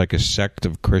Israel, there's like a sect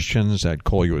of Christians that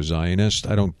call you a Zionist.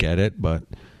 I don't get it, but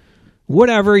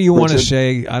whatever you want to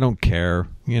say, I don't care.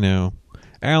 You know,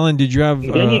 Alan, did you have?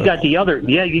 Then you got the other.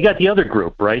 Yeah, you got the other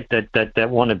group, right?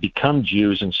 That want to become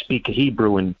Jews and speak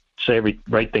Hebrew and say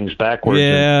write things backwards.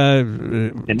 Yeah,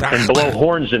 and blow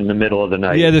horns in the middle of the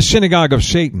night. Yeah, the synagogue of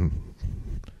Satan.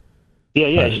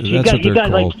 Yeah. You got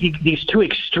like these two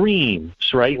extremes,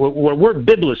 right? We're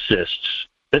biblicists.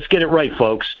 Let's get it right,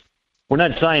 folks. We're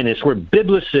not Zionists. We're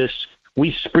biblicists.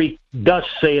 We speak, thus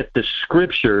saith the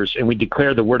Scriptures, and we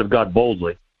declare the Word of God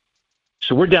boldly.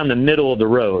 So we're down the middle of the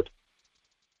road,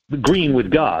 green with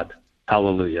God.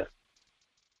 Hallelujah.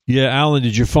 Yeah, Alan,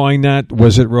 did you find that?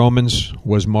 Was it Romans?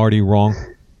 Was Marty wrong?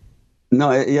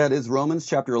 No, it is Romans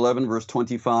chapter 11, verse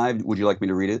 25. Would you like me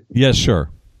to read it? Yes, sir.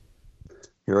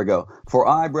 Here we go. For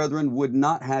I, brethren, would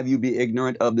not have you be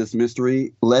ignorant of this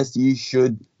mystery, lest ye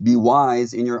should be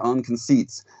wise in your own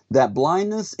conceits, that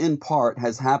blindness in part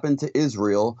has happened to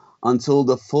Israel until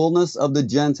the fullness of the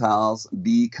Gentiles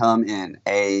be come in.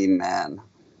 Amen.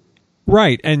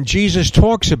 Right, and Jesus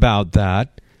talks about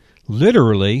that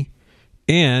literally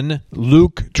in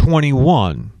Luke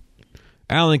 21.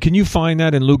 Alan, can you find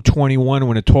that in Luke 21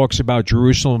 when it talks about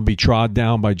Jerusalem be trod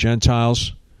down by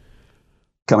Gentiles?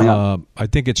 Coming up. I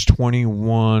think it's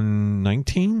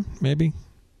 21:19, maybe.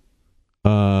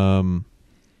 Let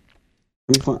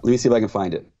me see if I can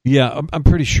find it. Yeah, I'm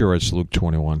pretty sure it's Luke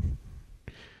 21.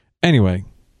 Anyway,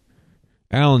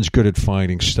 Alan's good at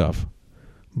finding stuff.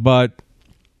 But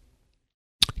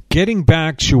getting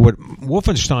back to what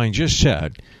Wolfenstein just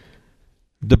said,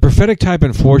 the prophetic type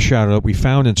and foreshadow that we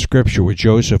found in Scripture with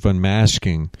Joseph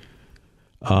unmasking,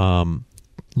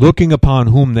 looking upon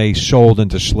whom they sold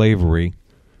into slavery,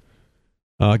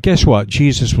 guess what?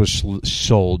 Jesus was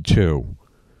sold too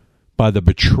by the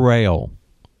betrayal.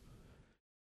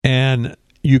 And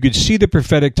you could see the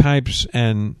prophetic types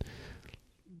and,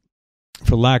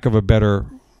 for lack of a better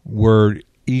word,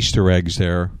 Easter eggs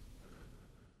there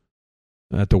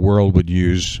that the world would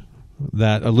use,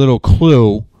 that a little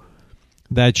clue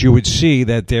that you would see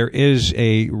that there is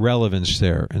a relevance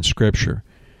there in Scripture.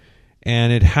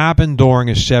 And it happened during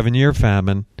a 7-year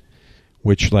famine,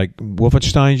 which, like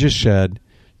Wolfenstein just said,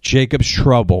 Jacob's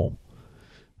trouble.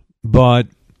 But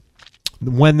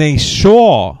when they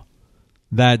saw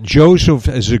that Joseph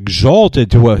is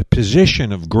exalted to a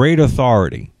position of great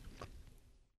authority,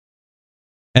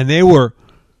 and they were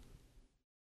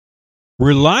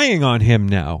relying on him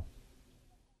now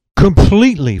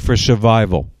completely for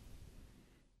survival.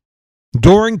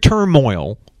 During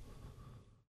turmoil,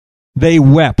 they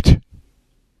wept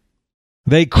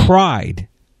They cried.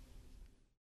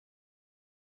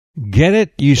 Get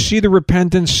it? You see the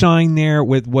repentance sign there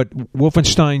with what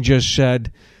Wolfenstein just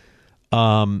said,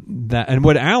 that, and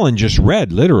what Alan just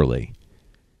read, literally.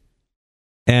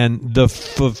 And the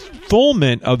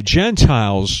fulfillment of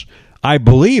Gentiles, I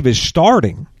believe, is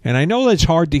starting. And I know that's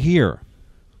hard to hear,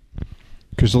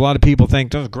 because a lot of people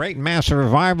think, there's great massive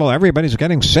revival, everybody's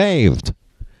getting saved.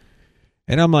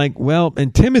 And I'm like, well,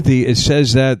 in Timothy, it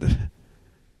says that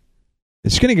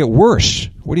it's going to get worse.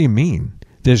 What do you mean?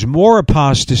 There's more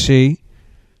apostasy.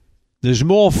 There's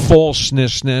more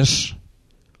falseness.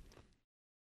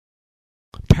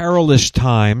 Perilous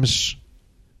times.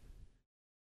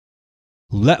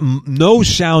 No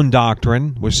sound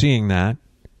doctrine. We're seeing that.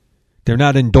 They're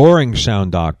not enduring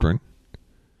sound doctrine.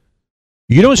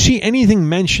 You don't see anything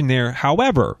mentioned there.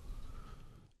 However,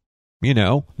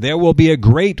 there will be a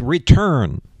great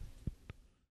return.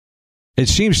 It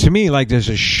seems to me like there's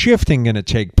a shifting going to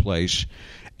take place,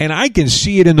 and I can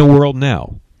see it in the world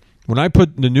now. When I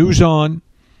put the news on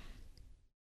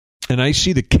and I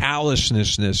see the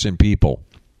callousness in people,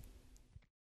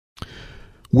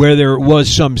 where there was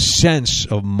some sense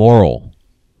of moral,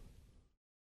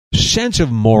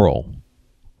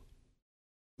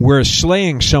 where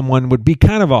slaying someone would be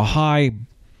kind of a high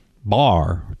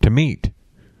bar to meet.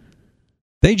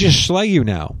 They just slay you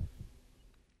now.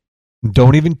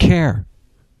 Don't even care.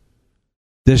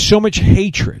 There's so much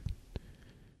hatred,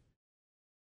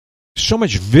 so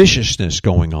much viciousness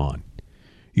going on.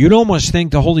 You'd almost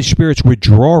think the Holy Spirit's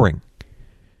withdrawing.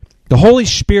 The Holy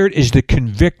Spirit is the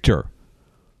convictor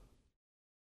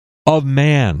of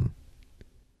man.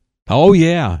 Oh,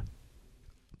 yeah.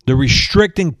 The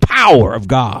restricting power of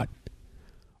God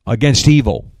against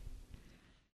evil.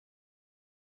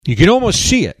 You can almost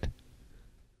see it,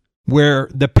 where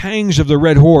the pangs of the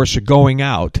red horse are going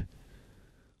out,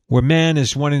 where man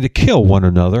is wanting to kill one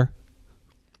another.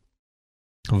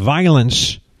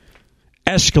 Violence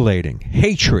escalating.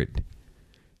 Hatred.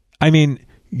 I mean,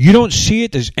 you don't see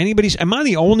it? Am I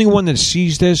the only one that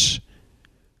sees this?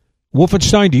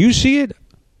 Wolfenstein, do you see it?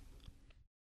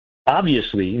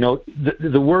 Obviously,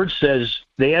 the word says,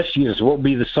 they asked Jesus, what will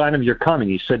be the sign of your coming?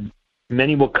 He said,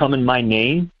 many will come in my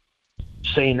name,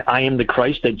 saying, I am the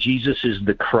Christ, that Jesus is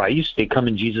the Christ. They come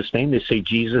in Jesus' name. They say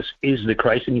Jesus is the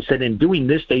Christ. And he said, in doing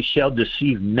this, they shall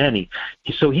deceive many.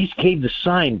 So he's gave the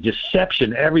sign,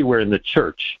 deception everywhere in the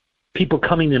church. People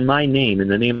coming in my name, in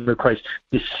the name of Christ,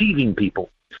 deceiving people,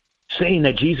 saying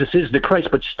that Jesus is the Christ,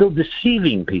 but still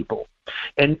deceiving people.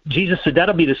 And Jesus said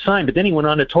that'll be the sign, but then he went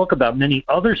on to talk about many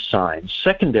other signs,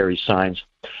 secondary signs.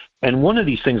 And one of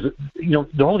these things, the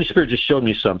Holy Spirit just showed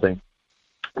me something.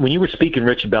 When you were speaking,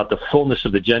 Rich, about the fullness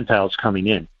of the Gentiles coming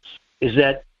in, is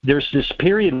that there's this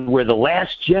period where the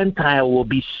last Gentile will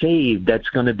be saved that's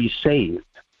going to be saved.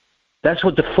 That's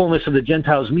what the fullness of the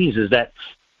Gentiles means, is that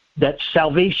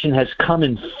salvation has come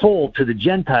in full to the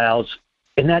Gentiles,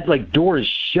 and that door is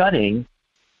shutting,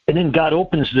 and then God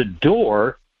opens the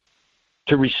door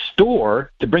to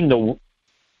restore, to bring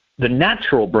the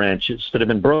natural branches that have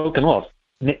been broken off,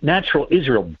 natural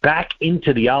Israel, back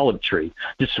into the olive tree.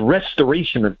 This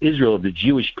restoration of Israel, of the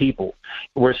Jewish people,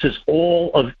 where it says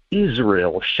all of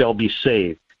Israel shall be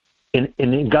saved. And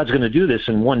God's going to do this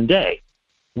in one day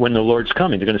when the Lord's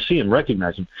coming. They're going to see him,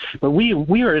 recognize him. But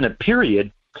we are in a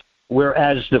period where,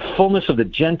 as the fullness of the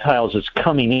Gentiles is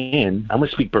coming in, I'm going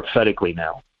to speak prophetically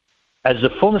now. As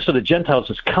the fullness of the Gentiles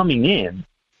is coming in,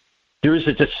 there is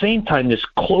at the same time this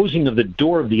closing of the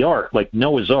door of the ark, like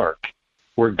Noah's ark,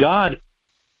 where God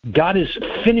is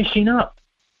finishing up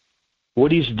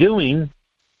what he's doing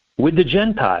with the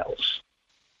Gentiles.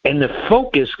 And the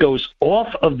focus goes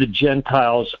off of the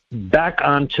Gentiles back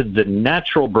onto the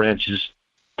natural branches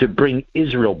to bring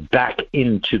Israel back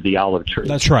into the olive tree.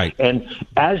 That's right. And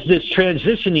as this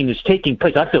transitioning is taking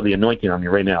place, I feel the anointing on me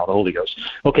right now, the Holy Ghost.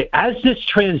 Okay, as this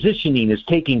transitioning is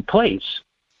taking place,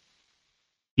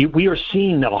 we are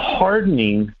seeing the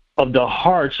hardening of the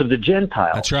hearts of the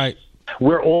Gentiles. That's right.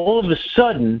 Where all of a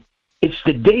sudden, it's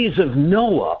the days of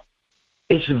Noah.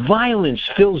 Its violence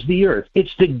fills the earth.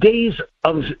 It's the days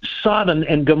of Sodom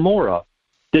and Gomorrah,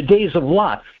 the days of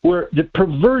Lot, where the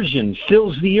perversion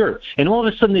fills the earth. And all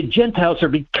of a sudden, the Gentiles are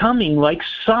becoming like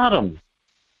Sodom,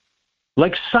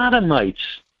 like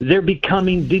Sodomites. They're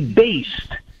becoming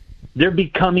debased. They're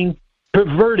becoming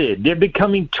perverted. They're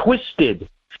becoming twisted.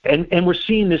 And we're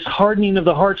seeing this hardening of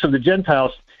the hearts of the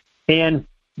Gentiles. And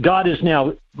God is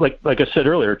now, like I said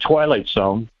earlier, twilight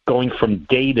zone, going from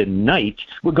day to night.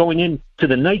 We're going into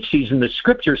the night season. The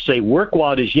scriptures say, work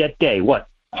while it is yet day. What?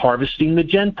 Harvesting the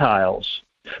Gentiles.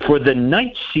 For the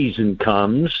night season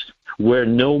comes where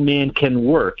no man can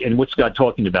work. And what's God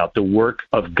talking about? The work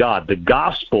of God, the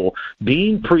gospel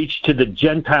being preached to the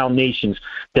Gentile nations,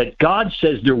 that God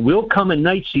says there will come a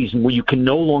night season where you can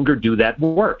no longer do that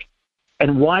work.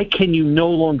 And why can you no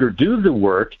longer do the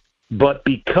work? But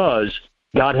because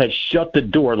God has shut the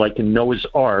door like in Noah's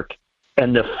Ark,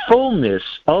 and the fullness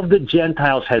of the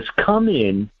Gentiles has come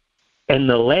in, and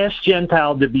the last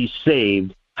Gentile to be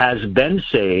saved has been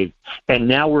saved, and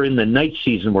now we're in the night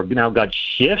season where now God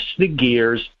shifts the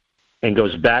gears and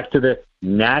goes back to the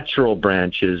natural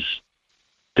branches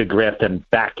to graft them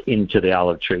back into the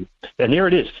olive tree. And there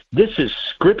it is. This is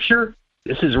Scripture.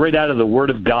 This is right out of the Word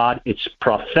of God. It's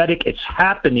prophetic. It's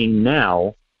happening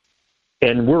now,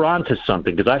 and we're on to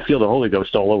something because I feel the Holy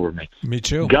Ghost all over me. Me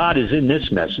too. God is in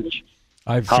this message.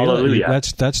 I feel Hallelujah.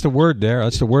 That's the word there.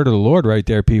 That's the word of the Lord right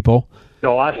there, people.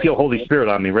 No, I feel Holy Spirit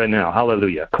on me right now.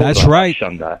 Hallelujah. That's right.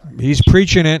 He's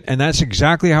preaching it, and that's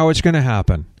exactly how it's going to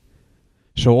happen.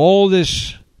 So all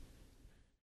this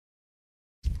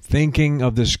thinking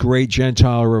of this great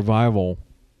Gentile revival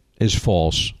is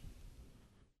false.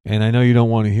 And I know you don't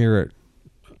want to hear it.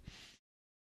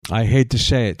 I hate to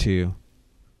say it to you.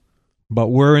 But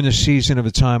we're in the season of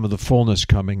the time of the fullness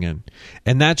coming in.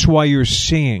 And that's why you're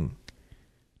seeing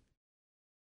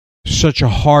such a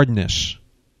hardness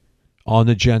on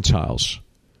the Gentiles.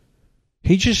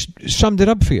 He just summed it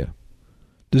up for you.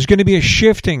 There's going to be a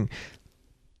shifting.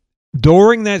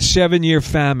 During that 7-year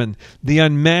famine, the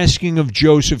unmasking of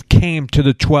Joseph came to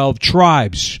the 12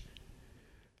 tribes.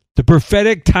 The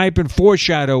prophetic type and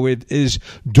foreshadow it is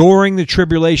during the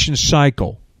tribulation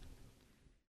cycle.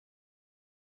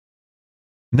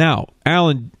 Now,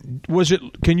 Alan,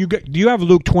 do you have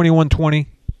Luke 21:20?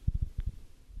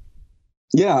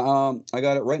 Yeah, I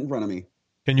got it right in front of me.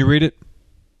 Can you read it?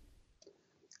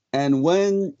 And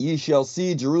when ye shall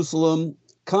see Jerusalem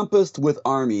compassed with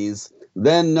armies,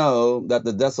 then know that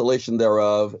the desolation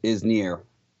thereof is near.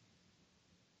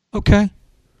 Okay.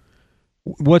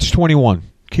 What's 21?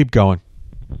 Keep going.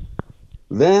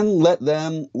 Then let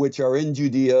them which are in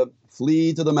Judea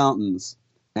flee to the mountains,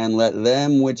 and let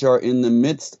them which are in the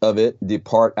midst of it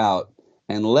depart out,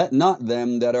 and let not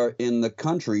them that are in the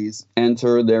countries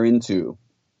enter thereinto.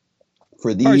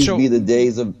 For these be the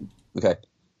days of... Okay.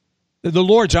 The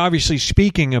Lord's obviously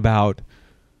speaking about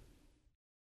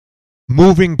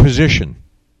moving position.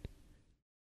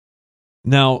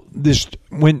 Now, this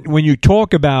when you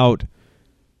talk about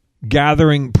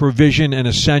gathering provision and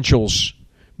essentials,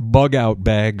 bug out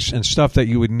bags and stuff that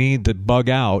you would need to bug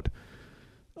out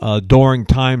during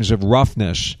times of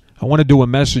roughness, I want to do a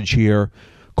message here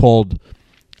called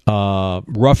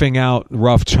Roughing Out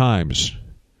Rough Times.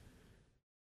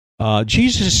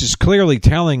 Jesus is clearly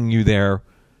telling you there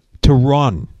to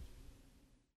run.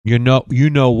 You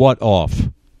know what off.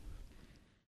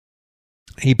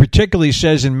 He particularly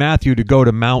says in Matthew to go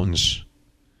to mountains.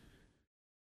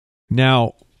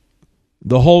 Now,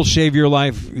 the whole save your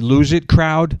life, lose it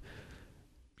crowd,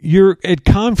 you're at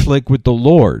conflict with the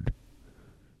Lord.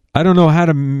 I don't know how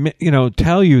to,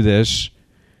 tell you this,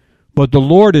 but the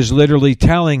Lord is literally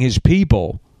telling his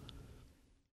people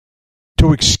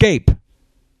to escape,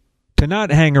 to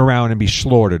not hang around and be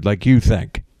slaughtered like you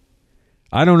think.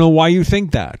 I don't know why you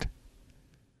think that.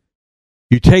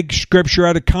 You take Scripture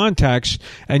out of context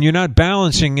and you're not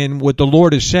balancing in what the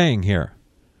Lord is saying here.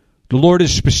 The Lord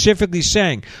is specifically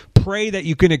saying, pray that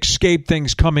you can escape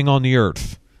things coming on the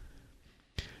earth.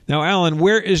 Now, Alan,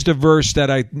 where is the verse that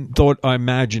I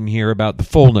imagined here about the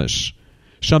fullness?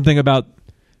 Something about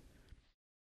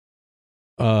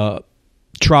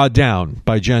trod down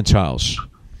by Gentiles.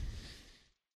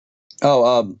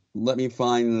 Let me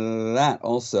find that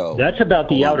also. That's about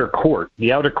the outer court.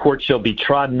 The outer court shall be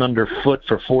trodden underfoot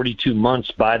for 42 months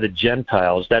by the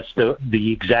Gentiles. That's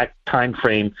the exact time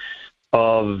frame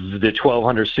of the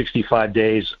 1,265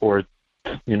 days, or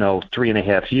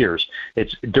 3.5 years.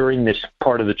 It's during this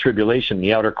part of the tribulation.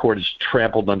 The outer court is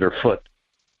trampled underfoot.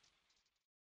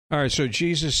 All right, so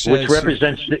Jesus says, which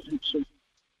represents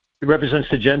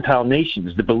the Gentile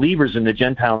nations, the believers in the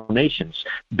Gentile nations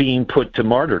being put to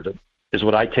martyrdom, is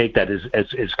what I take that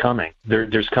is coming.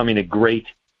 There's coming a great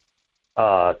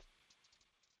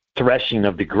threshing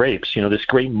of the grapes. This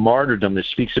great martyrdom that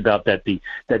speaks about that the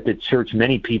church,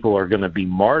 many people are going to be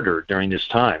martyred during this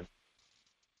time.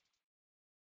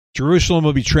 Jerusalem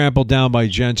will be trampled down by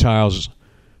Gentiles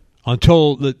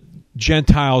until the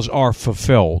Gentiles are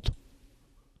fulfilled.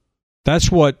 That's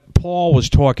what Paul was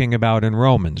talking about in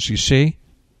Romans, you see?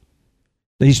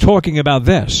 He's talking about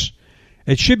this.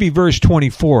 It should be verse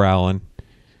 24, Alan,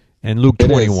 and Luke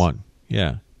 21.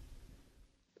 Yeah.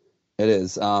 It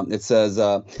is. It says,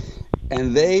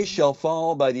 and they shall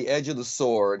fall by the edge of the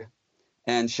sword,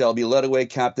 and shall be led away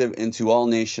captive into all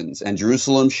nations. And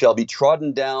Jerusalem shall be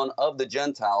trodden down of the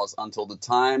Gentiles until the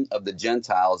time of the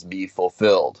Gentiles be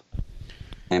fulfilled.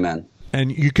 Amen.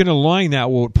 And you can align that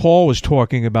with what Paul was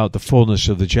talking about, the fullness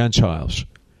of the Gentiles.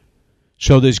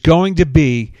 So there's going to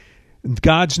be,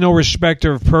 God's no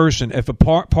respecter of person. If a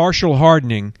partial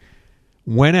hardening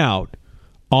went out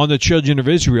on the children of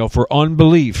Israel for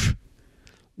unbelief,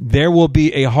 there will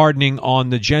be a hardening on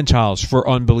the Gentiles for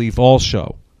unbelief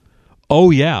also. Oh,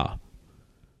 yeah.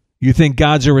 You think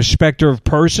God's a respecter of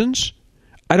persons?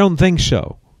 I don't think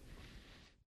so.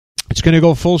 It's going to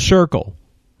go full circle.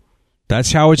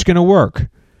 That's how it's going to work.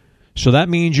 So that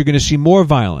means you're going to see more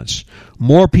violence,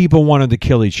 more people wanting to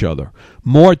kill each other,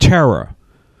 more terror,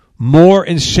 more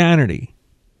insanity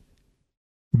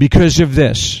because of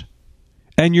this.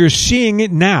 And you're seeing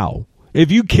it now.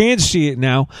 If you can't see it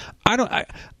now,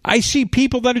 I see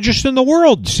people that are just in the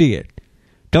world see it.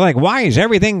 They're like, why is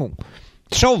everything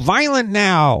so violent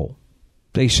now?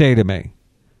 They say to me.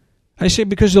 I say,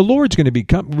 because the Lord's going to be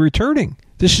returning.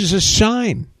 This is a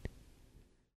sign.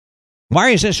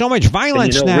 Why is there so much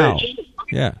violence now?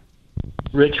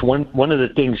 Rich, one of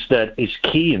the things that is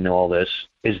key in all this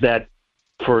is that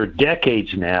for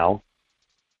decades now,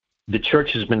 the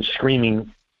church has been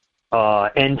screaming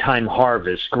end-time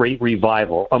harvest, great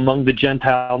revival among the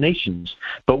Gentile nations.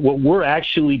 But what we're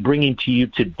actually bringing to you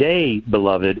today,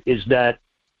 beloved, is that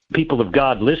people of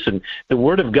God, listen, the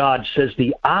Word of God says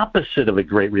the opposite of a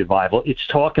great revival. It's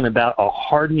talking about a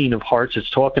hardening of hearts. It's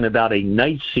talking about a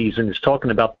night season. It's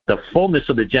talking about the fullness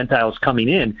of the Gentiles coming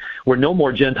in, where no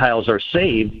more Gentiles are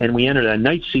saved, and we enter a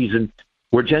night season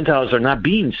where Gentiles are not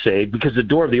being saved because the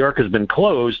door of the ark has been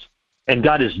closed, and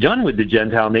God is done with the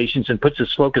Gentile nations and puts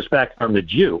his focus back on the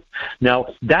Jew.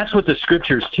 Now, that's what the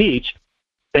Scriptures teach,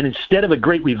 and instead of a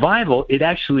great revival, it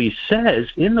actually says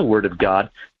in the Word of God,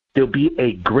 there'll be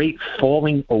a great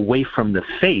falling away from the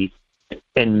faith,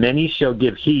 and many shall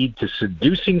give heed to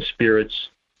seducing spirits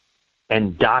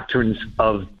and doctrines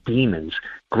of demons.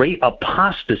 Great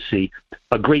apostasy,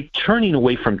 a great turning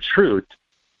away from truth,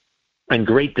 and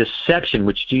great deception,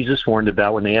 which Jesus warned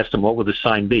about when they asked him, what will the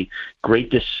sign be? Great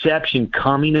deception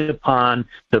coming upon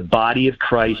the body of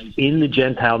Christ in the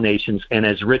Gentile nations, and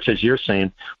as Rich, as you're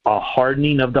saying, a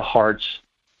hardening of the hearts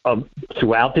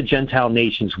throughout the Gentile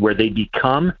nations, where they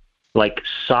become like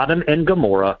Sodom and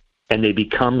Gomorrah, and they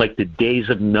become like the days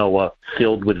of Noah,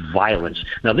 filled with violence.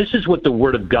 Now, this is what the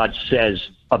Word of God says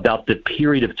about the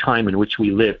period of time in which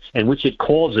we live, and which it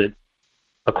calls it,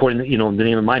 according to, the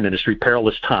name of my ministry,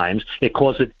 perilous times. It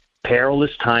calls it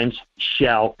perilous times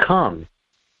shall come.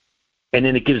 And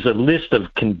then it gives a list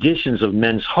of conditions of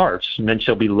men's hearts. Men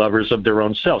shall be lovers of their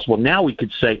own selves. Well, now we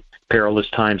could say perilous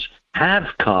times have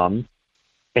come,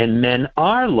 and men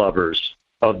are lovers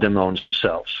of their own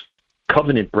selves,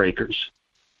 covenant breakers,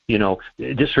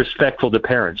 disrespectful to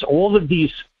parents. All of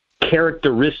these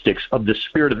characteristics of the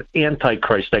spirit of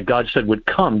Antichrist that God said would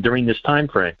come during this time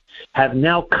frame have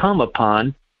now come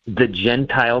upon the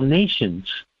Gentile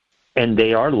nations. And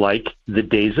they are like the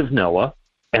days of Noah,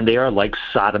 and they are like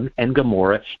Sodom and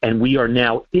Gomorrah, and we are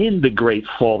now in the great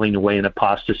falling away and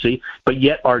apostasy, but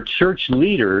yet our church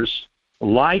leaders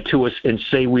lie to us and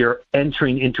say we are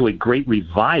entering into a great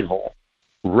revival,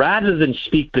 rather than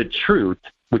speak the truth,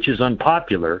 which is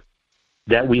unpopular,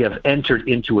 that we have entered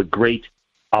into a great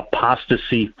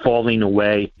apostasy, falling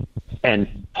away,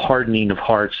 and hardening of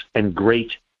hearts, and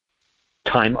great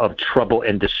time of trouble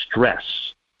and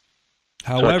distress.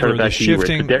 However, the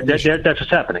shifting... That's what's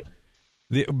happening.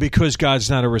 Because God's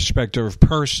not a respecter of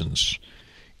persons.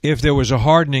 If there was a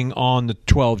hardening on the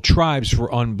 12 tribes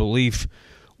for unbelief,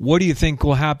 what do you think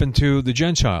will happen to the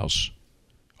Gentiles?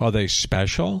 Are they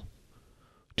special?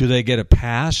 Do they get a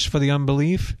pass for the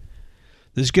unbelief?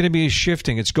 There's going to be a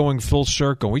shifting. It's going full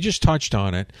circle. We just touched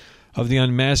on it, of the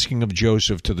unmasking of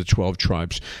Joseph to the 12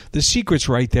 tribes. The secret's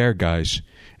right there, guys.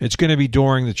 It's going to be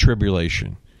during the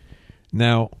tribulation.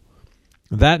 Now,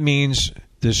 that means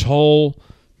this whole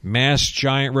mass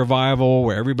giant revival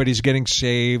where everybody's getting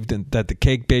saved and that the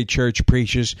Cake Bay Church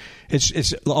preaches,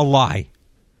 it's a lie.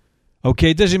 Okay,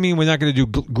 it doesn't mean we're not going to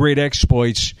do great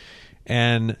exploits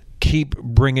and keep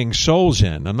bringing souls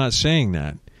in. I'm not saying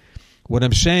that. What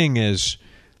I'm saying is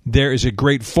there is a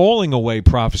great falling away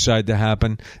prophesied to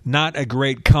happen, not a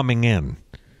great coming in.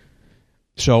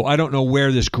 So I don't know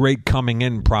where this great coming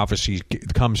in prophecy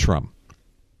comes from.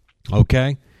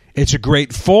 Okay? It's a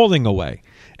great falling away.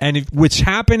 And what's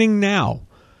happening now,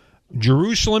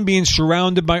 Jerusalem being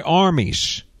surrounded by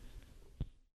armies,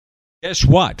 guess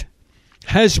what?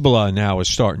 Hezbollah now is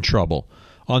starting trouble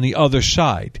on the other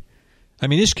side. I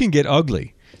mean, this can get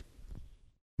ugly.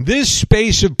 This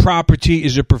space of property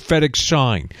is a prophetic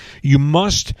sign. You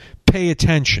must pay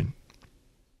attention.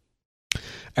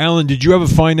 Alan, did you ever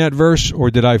find that verse, or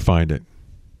did I find it?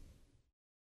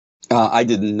 I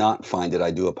did not find it.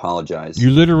 I do apologize.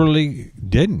 You literally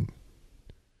didn't.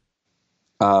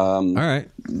 All right.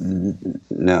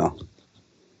 No.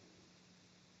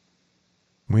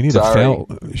 We need a fail.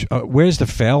 Where's the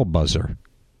fail buzzer?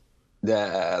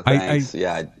 Thanks.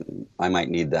 I might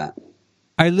need that.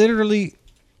 I literally,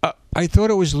 I thought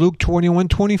it was Luke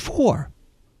 21:24.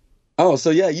 Oh, so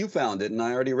yeah, you found it, and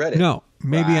I already read it. No,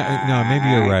 maybe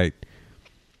you're right.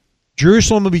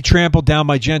 Jerusalem will be trampled down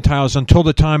by Gentiles until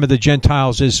the time of the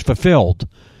Gentiles is fulfilled.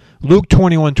 Luke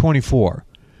 21:24.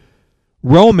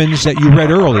 Romans, that you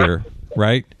read earlier,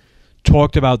 right,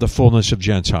 talked about the fullness of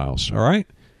Gentiles, all right?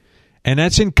 And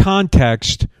that's in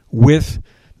context with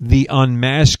the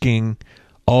unmasking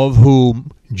of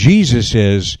whom Jesus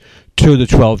is to the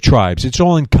 12 tribes. It's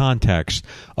all in context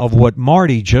of what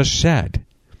Marty just said.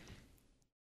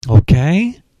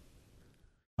 Okay?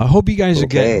 I hope you guys are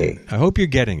getting it. I hope you're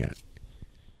getting it.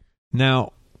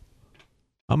 Now,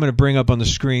 I'm going to bring up on the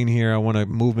screen here, I want to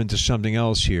move into something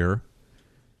else here,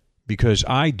 because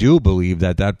I do believe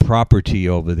that that property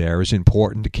over there is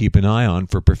important to keep an eye on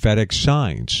for prophetic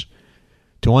signs,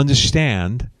 to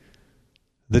understand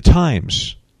the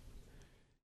times.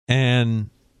 And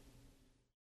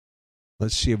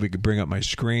let's see if we can bring up my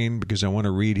screen, because I want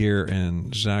to read here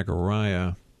in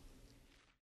Zechariah.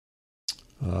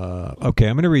 Okay,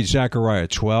 I'm going to read Zechariah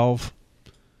 12.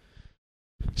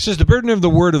 It says, "The burden of the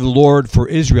word of the Lord for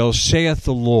Israel, saith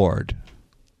the Lord,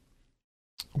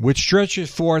 which stretcheth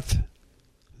forth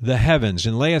the heavens,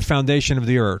 and layeth foundation of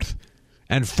the earth,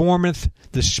 and formeth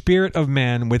the spirit of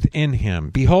man within him.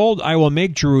 Behold, I will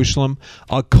make Jerusalem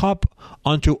a cup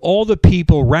unto all the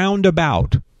people round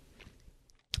about."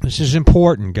 This is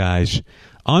important, guys.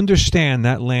 Understand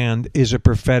that land is a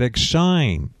prophetic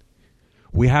sign.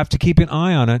 We have to keep an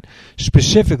eye on it,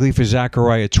 specifically for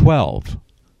Zechariah 12.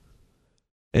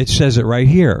 It says it right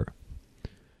here.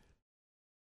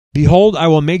 "Behold, I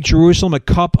will make Jerusalem a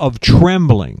cup of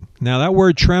trembling." Now, that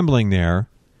word trembling there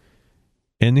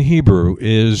in the Hebrew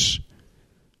is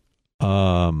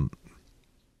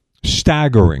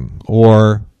staggering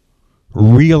or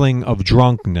reeling of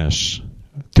drunkenness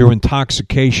through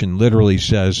intoxication. Literally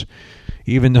says,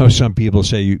 even though some people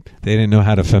say they didn't know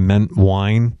how to ferment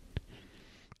wine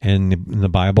in the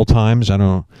Bible times, I don't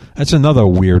know. That's another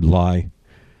weird lie.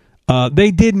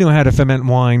 They did know how to ferment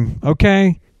wine,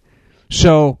 okay?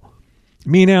 So,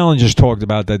 me and Alan just talked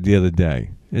about that the other day.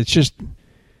 It's just,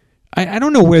 I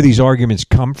don't know where these arguments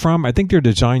come from. I think they're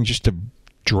designed just to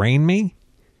drain me.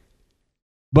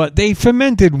 But they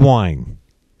fermented wine.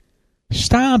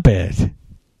 Stop it.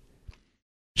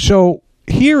 So,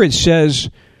 here it says,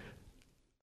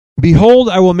 "Behold,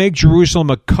 I will make Jerusalem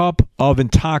a cup of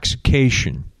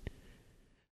intoxication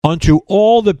unto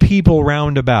all the people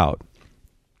round about,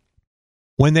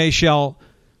 when they shall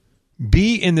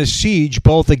be in the siege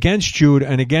both against Judah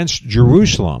and against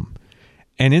Jerusalem.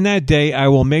 And in that day I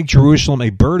will make Jerusalem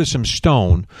a burdensome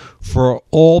stone for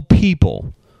all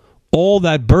people. All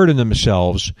that burden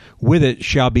themselves with it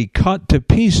shall be cut to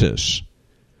pieces.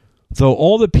 Though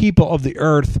all the people of the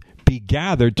earth be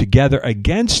gathered together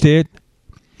against it,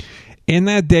 in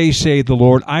that day, saith the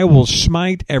Lord, I will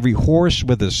smite every horse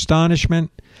with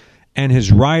astonishment, and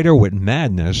his rider with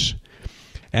madness.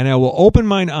 And I will open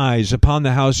mine eyes upon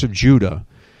the house of Judah,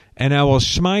 and I will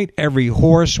smite every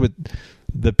horse with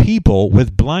the people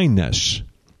with blindness.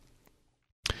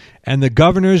 And the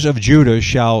governors of Judah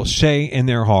shall say in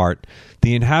their heart,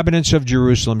 the inhabitants of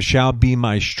Jerusalem shall be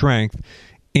my strength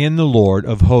in the Lord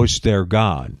of hosts their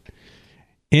God.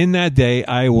 In that day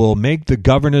I will make the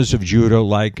governors of Judah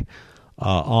like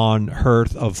on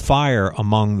hearth of fire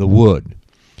among the wood,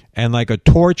 and like a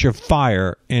torch of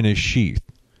fire in a sheath.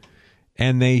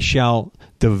 And they shall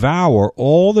devour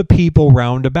all the people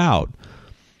round about,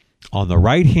 on the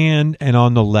right hand and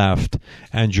on the left,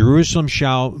 and Jerusalem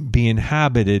shall be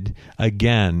inhabited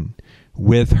again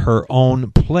with her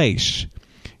own place,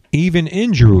 even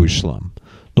in Jerusalem.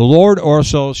 The Lord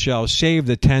also shall save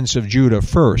the tents of Judah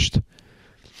first,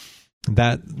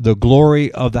 that the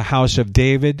glory of the house of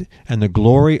David and the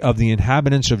glory of the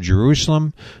inhabitants of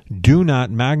Jerusalem do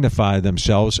not magnify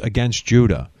themselves against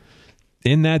Judah.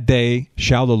 In that day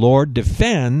shall the Lord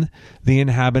defend the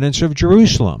inhabitants of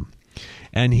Jerusalem,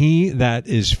 and he that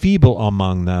is feeble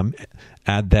among them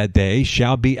at that day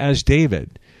shall be as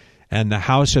David, and the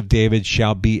house of David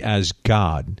shall be as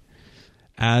God,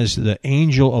 as the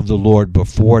angel of the Lord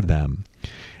before them.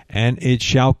 And it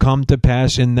shall come to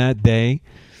pass in that day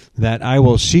that I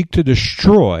will seek to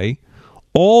destroy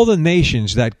all the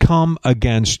nations that come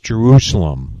against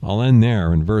Jerusalem. I'll end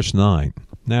there in verse 9.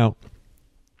 Now,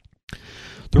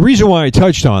 the reason why I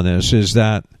touched on this is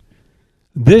that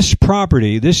this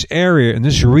property, this area, and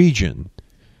this region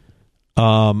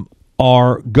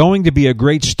are going to be a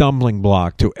great stumbling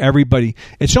block to everybody.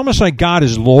 It's almost like God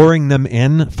is luring them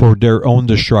in for their own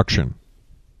destruction.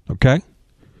 Okay?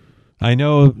 I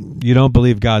know you don't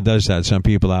believe God does that. Some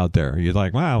people out there, you're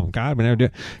like, wow, God would never do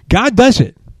it. God does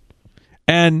it.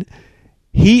 And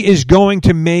he is going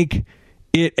to make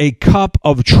it a cup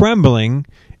of trembling,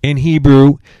 in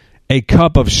Hebrew, a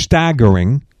cup of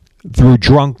staggering through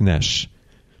drunkenness.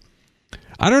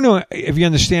 I don't know if you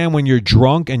understand, when you're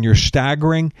drunk and you're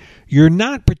staggering, you're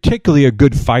not particularly a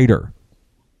good fighter.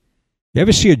 You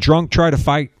ever see a drunk try to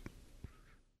fight?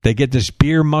 They get this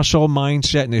beer muscle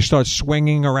mindset and they start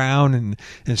swinging around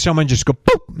and someone just go,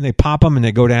 boop, and they pop them and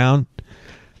they go down.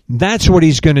 That's what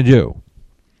he's going to do.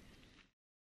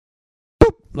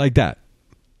 Boop, like that.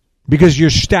 Because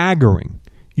you're staggering.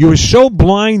 You were so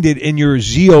blinded in your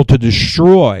zeal to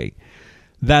destroy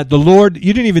that the Lord,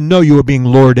 you didn't even know you were being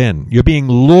lured in. You're being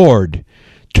lured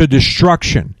to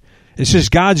destruction. It says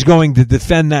God's going to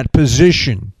defend that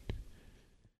position.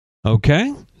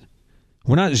 Okay?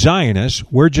 We're not Zionists.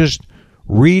 We're just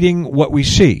reading what we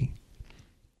see.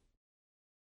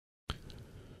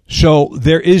 So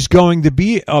there is going to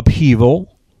be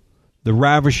upheaval, the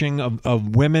ravishing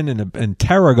of women and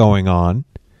terror going on,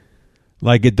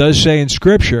 like it does say in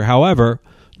Scripture. However,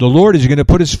 the Lord is going to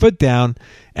put his foot down,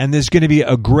 and there's going to be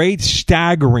a great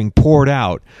staggering poured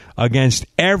out against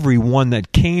everyone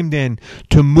that came in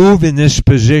to move in this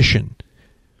position.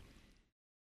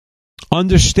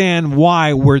 Understand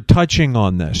why we're touching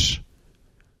on this.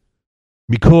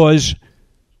 Because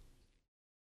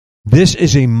this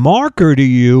is a marker to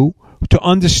you to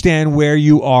understand where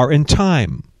you are in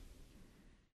time.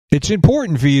 It's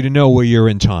important for you to know where you're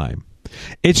in time.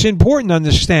 It's important to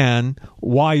understand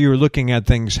why you're looking at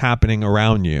things happening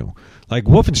around you. Like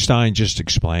Wolfenstein just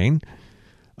explained,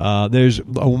 there's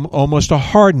almost a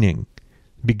hardening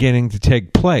beginning to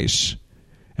take place.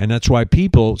 And that's why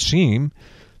people seem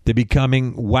to be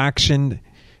becoming waxen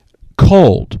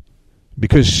cold,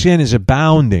 because sin is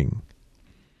abounding.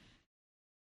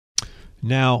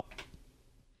 Now,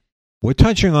 we're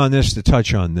touching on this to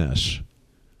touch on this.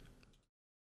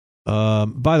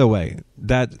 By the way,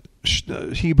 that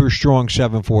Hebrew Strong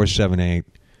 7478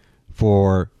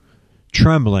 for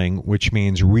trembling, which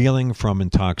means reeling from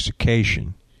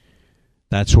intoxication.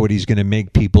 That's what he's going to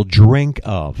make people drink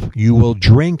of. You will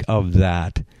drink of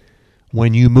that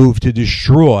when you move to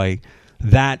destroy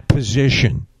that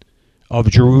position of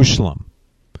Jerusalem.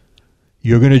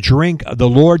 You're going to drink. The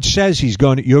Lord says you're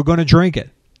going to drink it.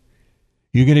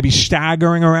 You're going to be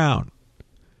staggering around.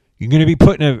 You're going to be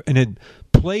put in a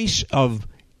place of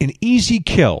an easy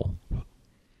kill.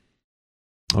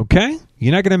 Okay?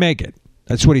 You're not going to make it.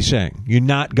 That's what he's saying. You're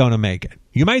not going to make it.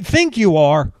 You might think you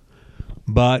are,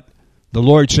 but the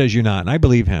Lord says you're not, and I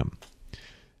believe him.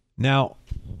 Now,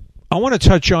 I want to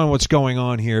touch on what's going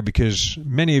on here because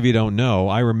many of you don't know.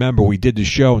 I remember we did the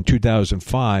show in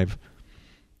 2005.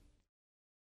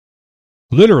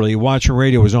 Literally, Watchmen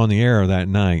Radio was on the air that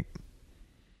night,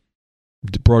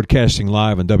 broadcasting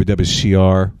live on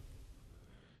WWCR.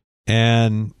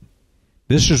 And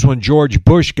this was when George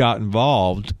Bush got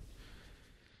involved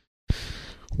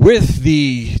with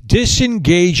the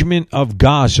disengagement of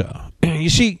Gaza. You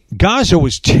see, Gaza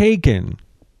was taken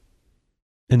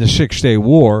in the Six-Day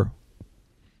War.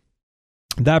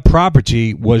 That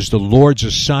property was the Lord's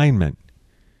assignment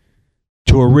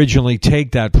to originally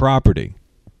take that property.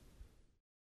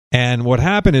 And what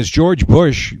happened is George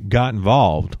Bush got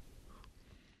involved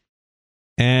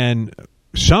and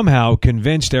somehow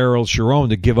convinced Ariel Sharon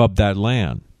to give up that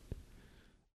land,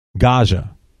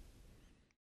 Gaza.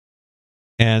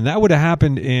 And that would have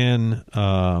happened in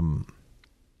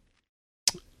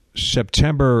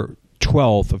September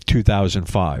 12th of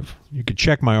 2005. You could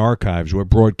check my archives. We're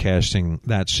broadcasting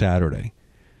that Saturday,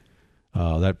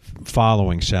 that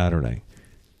following Saturday,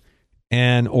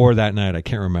 or that night. I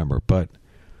can't remember. But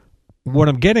what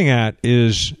I'm getting at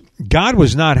is God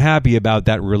was not happy about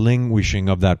that relinquishing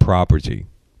of that property.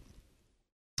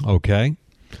 Okay?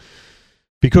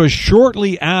 Because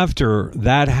shortly after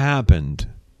that happened,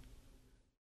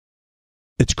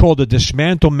 it's called the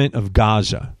dismantlement of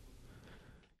Gaza.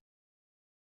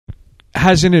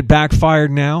 Hasn't it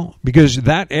backfired now? Because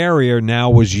that area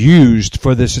now was used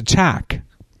for this attack.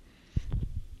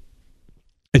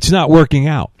 It's not working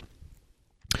out.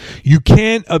 You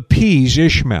can't appease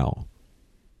Ishmael,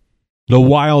 the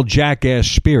wild jackass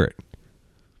spirit.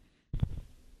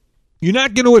 You're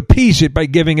not going to appease it by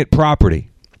giving it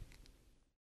property.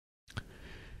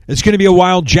 It's going to be a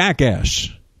wild jackass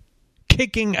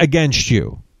kicking against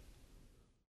you.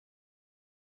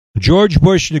 George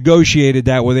Bush negotiated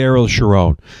that with Ariel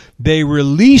Sharon. They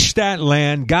released that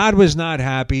land. God was not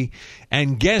happy.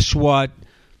 And guess what?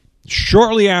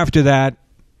 Shortly after that,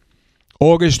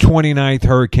 August 29th,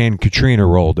 Hurricane Katrina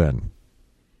rolled in.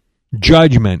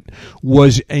 Judgment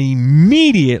was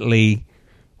immediately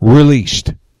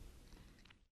released.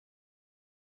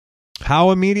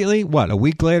 How immediately? What, a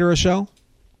week later or so?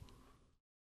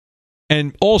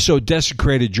 And also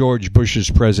desecrated George Bush's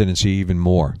presidency even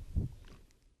more.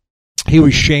 He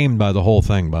was shamed by the whole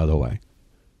thing, by the way.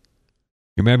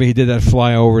 You remember he did that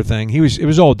flyover thing? It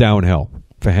was all downhill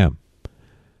for him.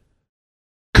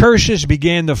 Curses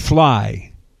began to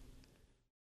fly.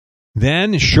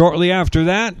 Then, shortly after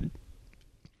that,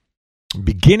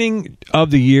 beginning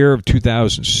of the year of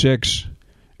 2006,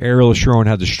 Ariel Sharon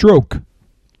had the stroke.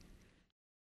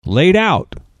 Laid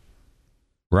out.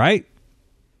 Right?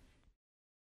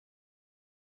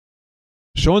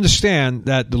 So understand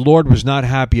that the Lord was not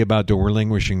happy about the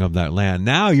relinquishing of that land.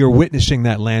 Now you're witnessing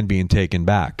that land being taken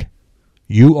back.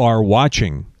 You are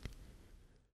watching.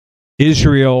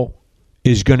 Israel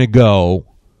is going to go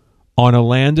on a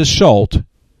land assault,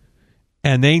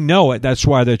 and they know it. That's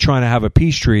why they're trying to have a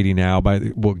peace treaty now.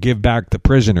 We'll give back the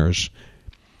prisoners.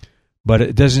 But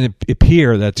it doesn't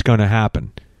appear that's going to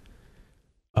happen.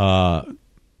 They're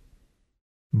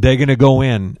going to go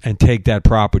in and take that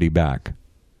property back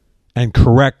and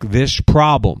correct this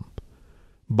problem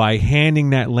by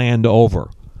handing that land over.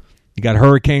 You got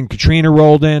Hurricane Katrina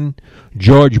rolled in.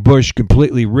 George Bush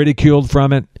completely ridiculed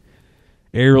from it.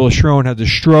 Ariel Sharon had the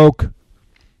stroke.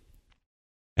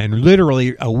 And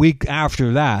literally a week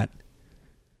after that,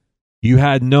 you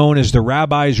had known as the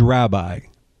rabbi's rabbi,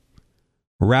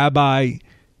 Rabbi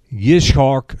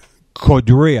Yitzhak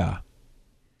Kodria.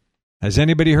 Has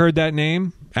anybody heard that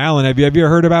name? Alan, have you ever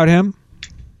heard about him?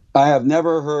 I have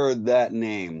never heard that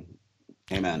name.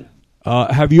 Amen.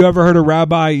 Have you ever heard of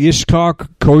Rabbi Yitzhak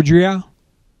Kodria?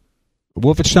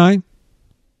 Wolfenstein?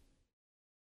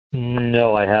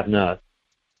 No, I have not.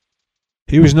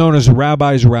 He was known as the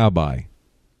rabbi's rabbi.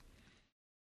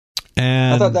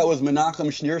 And I thought that was Menachem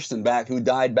Schneerson who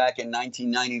died back in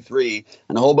 1993,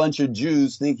 and a whole bunch of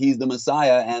Jews think he's the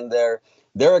Messiah, and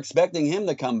they're expecting him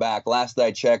to come back. Last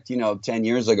I checked, 10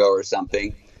 years ago or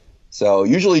something. So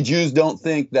usually Jews don't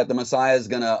think that the Messiah is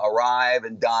going to arrive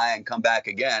and die and come back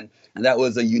again. And that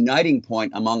was a uniting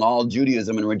point among all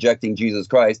Judaism in rejecting Jesus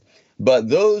Christ. But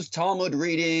those Talmud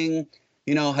reading,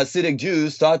 Hasidic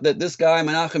Jews thought that this guy,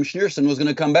 Menachem Schneerson, was going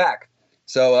to come back.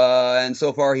 So, and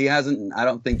so far he hasn't. I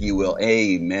don't think he will.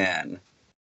 Amen.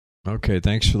 Okay,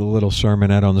 thanks for the little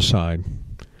sermonette on the side.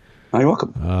 You're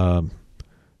welcome.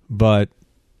 But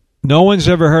no one's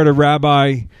ever heard of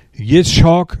Rabbi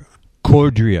Yitzhak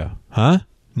Kodria, huh?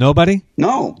 Nobody?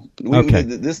 No. Okay.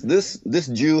 This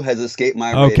Jew has escaped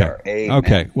my radar. Amen.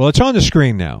 Okay. Well, it's on the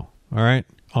screen now. All right.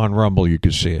 On Rumble, you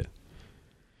can see it.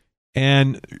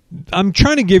 And I'm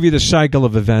trying to give you the cycle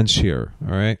of events here.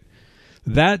 All right.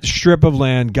 That strip of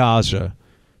land, Gaza,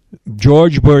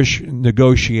 George Bush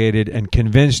negotiated and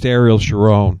convinced Ariel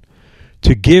Sharon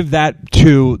to give that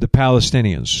to the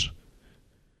Palestinians.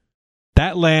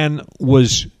 That land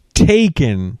was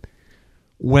taken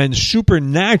when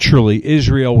supernaturally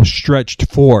Israel was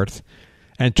stretched forth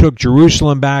and took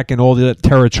Jerusalem back and all that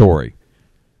territory.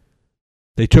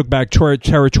 They took back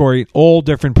territory in all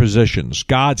different positions.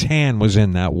 God's hand was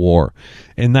in that war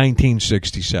in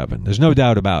 1967. There's no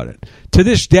doubt about it. To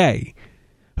this day,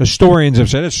 historians have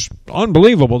said it's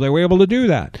unbelievable they were able to do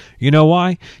that. You know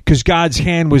why? Because God's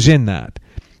hand was in that.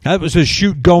 That was a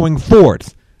shoot going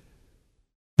forth.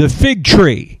 The fig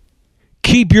tree.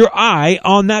 Keep your eye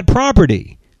on that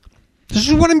property. This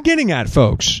is what I'm getting at,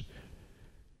 folks.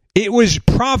 It was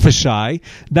prophesied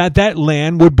that that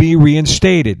land would be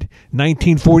reinstated,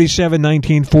 1947,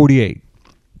 1948.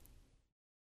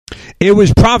 It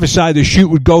was prophesied the shoot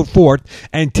would go forth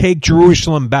and take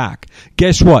Jerusalem back.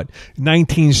 Guess what?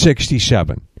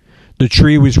 1967. The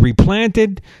tree was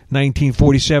replanted,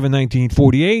 1947,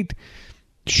 1948.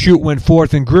 The shoot went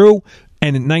forth and grew.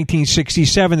 And in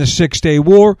 1967, the Six-Day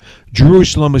War,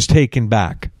 Jerusalem was taken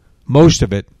back. Most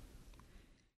of it.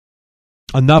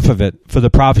 Enough of it for the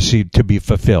prophecy to be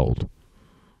fulfilled.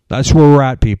 That's where we're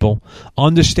at, people.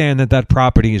 Understand that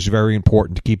property is very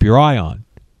important to keep your eye on.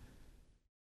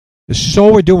 This is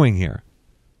all we're doing here.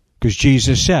 Because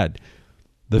Jesus said,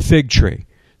 the fig tree.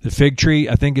 The fig tree,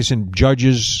 I think, is in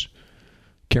Judges.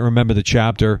 Can't remember the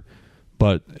chapter.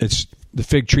 But the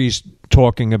fig tree's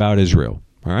talking about Israel.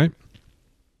 All right?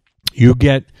 You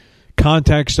get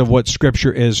context of what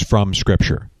Scripture is from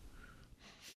Scripture.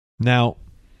 Now,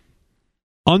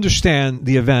 understand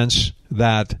the events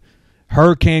that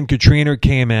Hurricane Katrina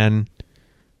came in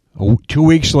 2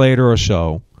 weeks later or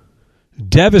so,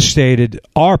 devastated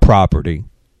our property,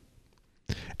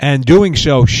 and doing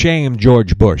so shamed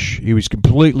George Bush. He was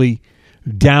completely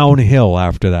downhill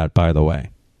after that, by the way.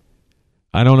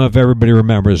 I don't know if everybody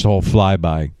remembers the whole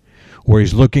flyby where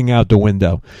he's looking out the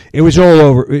window. It was all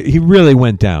over. He really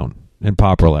went down in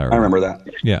popularity. I remember that.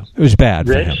 Yeah, it was bad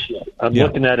for him. Rich, I'm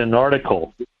looking at an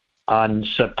article on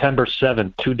September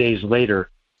 7th, 2 days later,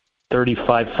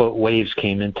 35-foot waves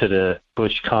came into the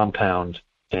Bush compound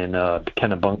in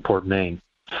Kennebunkport, Maine,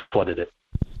 flooded it.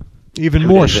 Even 2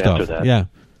 more days stuff. after that. Yeah.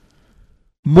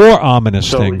 More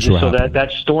ominous things were happening. So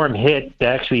that storm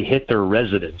actually hit their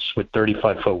residence with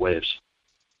 35-foot waves.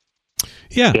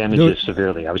 Yeah. Damages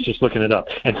severely. I was just looking it up.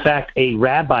 In fact, a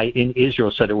rabbi in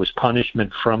Israel said it was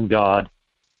punishment from God,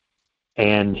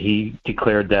 and he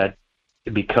declared that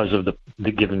because of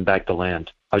the giving back the land.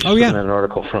 I was just looking at an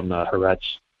article from Haaretz.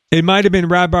 It might have been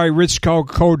Rabbi Ritzko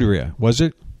Kodria, was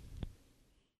it?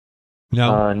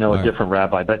 No, no, a different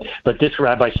rabbi. But this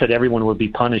rabbi said everyone would be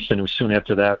punished, and it was soon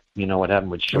after that, you know, what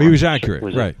happened with Sean. He was accurate,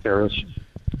 right?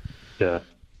 Yeah.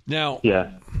 Now,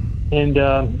 yeah, and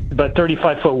but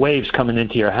 35-foot waves coming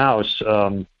into your house,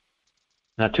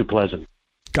 not too pleasant.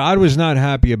 God was not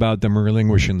happy about them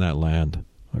relinquishing that land.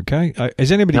 Okay,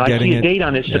 is anybody getting it? I see a date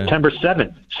on it, September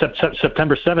 7th.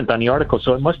 September 7th on the article.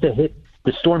 So it must have hit.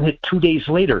 The storm hit 2 days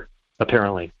later,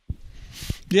 apparently.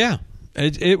 Yeah,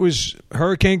 it was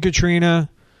Hurricane Katrina,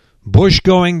 Bush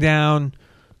going down.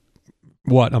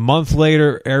 What, a month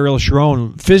later, Ariel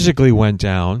Sharon physically went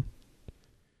down.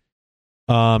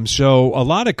 So a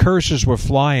lot of curses were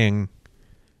flying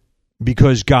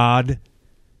because God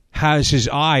has his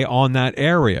eye on that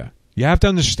area. You have to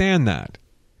understand that.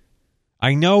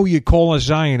 I know you call us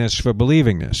Zionists for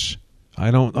believing this.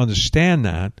 I don't understand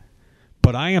that.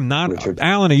 But I am not. Richard.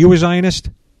 Alan, are you a Zionist?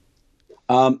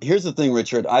 Here's the thing,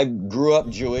 Richard. I grew up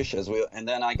Jewish, and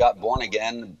then I got born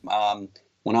again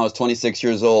when I was 26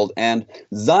 years old. And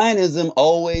Zionism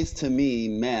always, to me,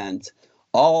 meant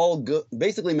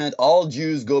basically meant all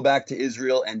Jews go back to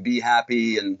Israel and be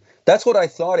happy, and that's what I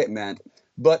thought it meant.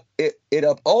 But it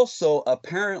also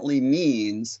apparently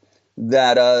means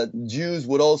that Jews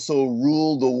would also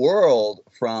rule the world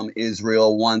from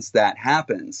Israel once that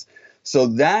happens. So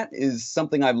that is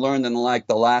something I've learned in like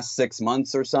the last 6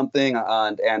 months or something,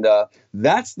 and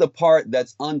that's the part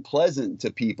that's unpleasant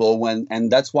to people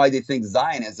and that's why they think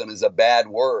Zionism is a bad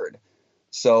word.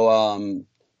 So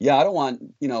yeah, I don't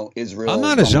want Israel. I'm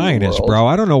not a Zionist, bro.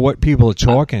 I don't know what people are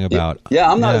talking about.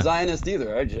 Yeah, I'm not a Zionist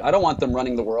either. I don't want them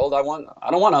running the world. I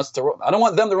don't want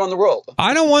them to run the world.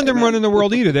 I don't want them running the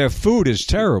world either. Their food is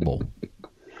terrible.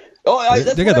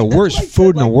 They got the worst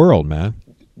food in the world, man.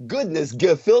 Goodness,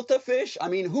 gefilte fish. I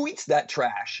mean, who eats that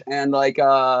trash? And like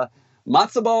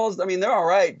matzo balls. I mean, they're all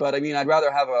right, but I mean, I'd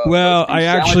rather have a. Well, I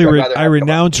actually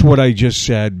renounce what I just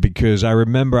said because I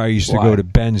remember I used to go to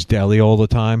Ben's Deli all the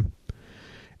time,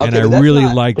 and I really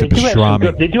liked the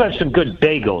pastrami. They do have some good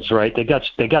bagels, right? They got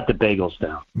the bagels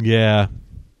down. Yeah,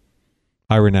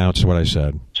 I renounce what I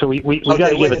said. So we got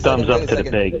to give a thumbs up to the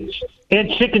bagels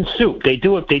and chicken soup. They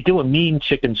do a mean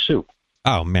chicken soup.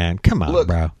 Oh man, come on,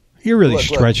 bro. You're really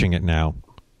stretching it now.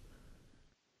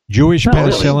 Jewish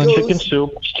penicillin?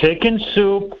 Chicken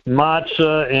soup,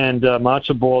 matzah, and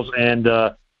matzo balls, and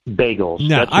bagels.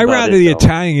 No, I'd rather the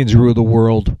Italians rule the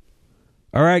world.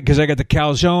 All right, because I got the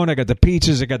calzone, I got the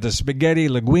pizzas, I got the spaghetti,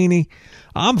 linguine.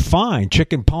 I'm fine.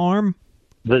 Chicken parm.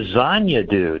 Lasagna,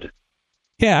 dude.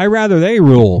 Yeah, I'd rather they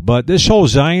rule. But this whole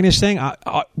Zionist thing,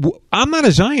 I'm not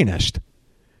a Zionist.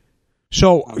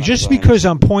 So just because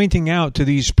I'm pointing out to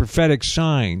these prophetic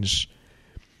signs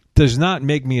does not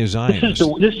make me a Zionist.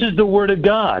 This is the word of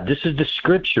God. This is the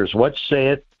scriptures. What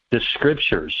saith the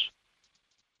scriptures?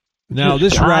 Now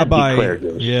this rabbi,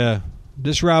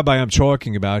 this rabbi I'm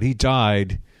talking about, he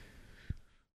died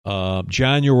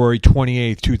January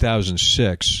 28th,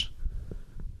 2006.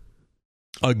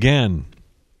 Again,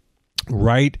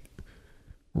 right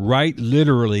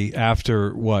literally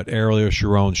after Ariel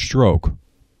Sharon's stroke.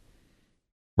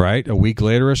 Right? A week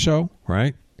later or so,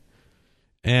 right?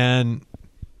 And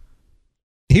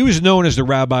he was known as the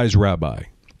rabbi's rabbi.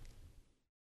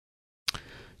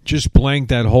 Just blank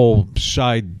that whole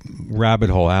side rabbit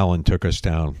hole Alan took us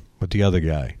down with the other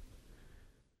guy.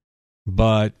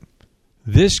 But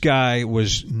this guy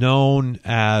was known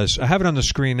as, I have it on the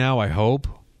screen now, I hope,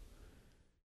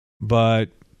 but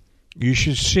you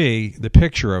should see the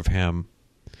picture of him.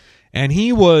 And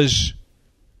he was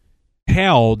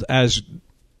hailed as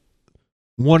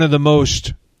one of the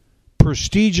most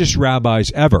prestigious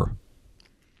rabbis ever.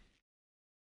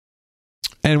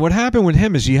 And what happened with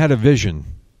him is he had a vision.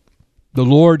 The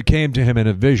Lord came to him in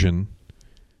a vision,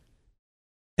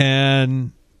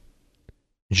 and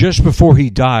just before he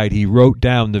died, he wrote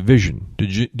down the vision.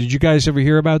 Did you guys ever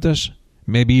hear about this?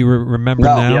 Maybe you remember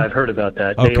now? Yeah, I've heard about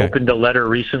that. Okay. They opened a letter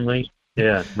recently.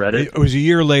 Yeah, read it. It was a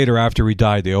year later after he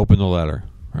died, they opened the letter,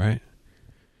 right?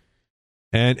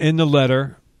 And in the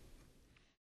letter,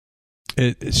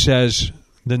 it says,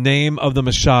 the name of the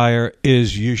Messiah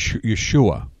is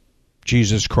Yeshua,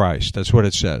 Jesus Christ. That's what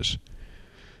it says.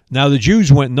 Now, the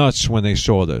Jews went nuts when they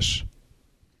saw this.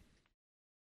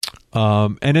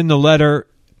 And in the letter,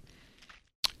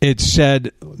 it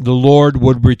said the Lord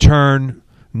would return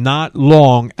not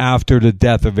long after the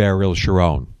death of Ariel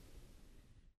Sharon.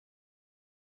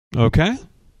 Okay?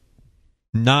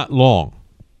 Not long.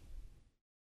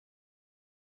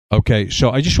 Okay,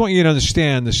 so I just want you to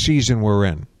understand the season we're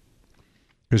in.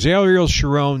 Because Ariel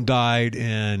Sharon died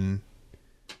in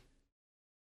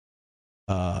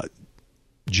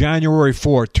January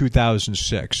 4th,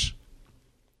 2006.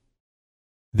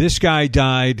 This guy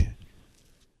died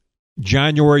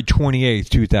January 28th,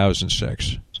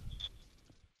 2006.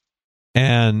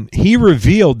 And he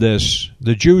revealed this.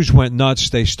 The Jews went nuts.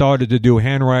 They started to do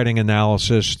handwriting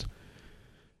analysis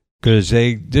because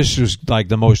this was like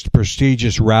the most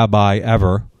prestigious rabbi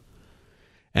ever.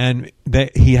 And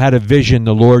he had a vision.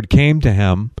 The Lord came to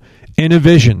him in a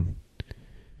vision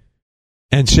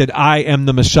and said, I am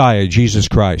the Messiah, Jesus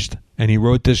Christ. And he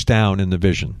wrote this down in the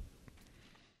vision.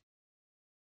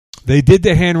 They did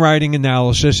the handwriting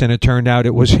analysis, and it turned out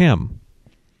it was him.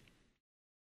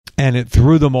 And it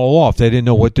threw them all off. They didn't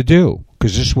know what to do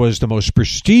because this was the most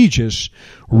prestigious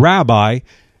rabbi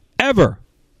ever.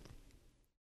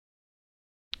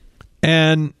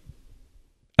 And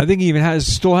I think he even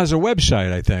still has a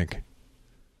website, I think.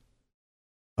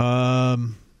 Well,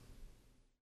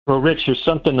 Rich, there's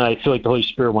something I feel like the Holy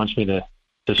Spirit wants me to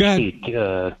speak,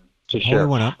 to share.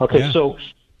 Okay, yeah.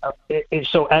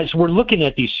 So as we're looking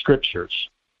at these scriptures,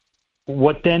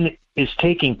 what then is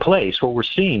taking place, what we're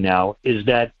seeing now, is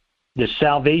that the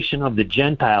salvation of the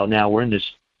Gentile, now we're in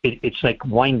this, it's like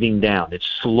winding down. It's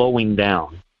slowing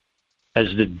down as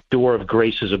the door of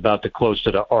grace is about to close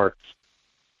to the ark.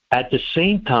 At the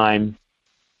same time,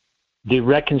 the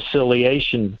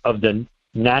reconciliation of the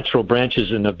natural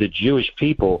branches and of the Jewish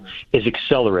people is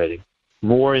accelerating.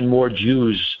 More and more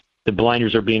Jews, the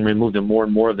blinders are being removed, and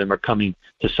more of them are coming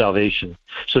to salvation.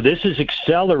 So this is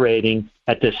accelerating.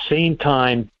 At the same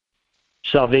time,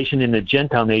 salvation in the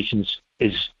Gentile nations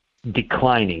is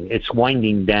declining. It's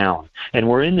winding down. And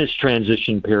we're in this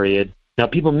transition period. Now,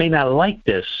 people may not like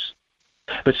this,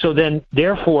 but so then,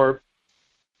 therefore,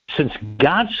 since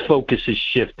God's focus is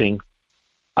shifting,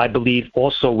 I believe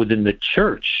also within the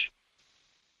church,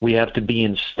 we have to be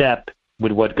in step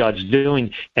with what God's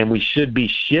doing, and we should be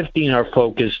shifting our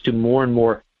focus to more and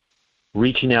more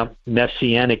reaching out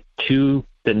messianic to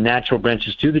the natural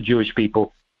branches, to the Jewish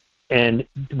people, and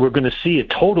we're going to see a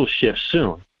total shift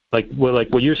soon. Like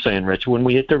what you're saying, Rich, when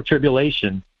we hit the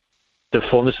tribulation, the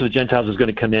fullness of the Gentiles is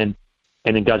going to come in,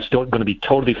 and then God's going to be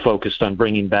totally focused on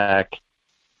bringing back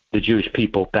the Jewish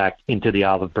people back into the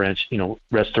olive branch,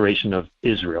 restoration of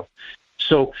Israel.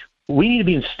 So we need to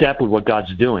be in step with what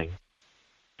God's doing.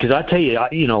 Because I tell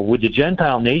you, with the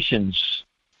Gentile nations,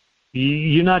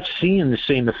 you're not seeing the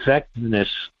same effectiveness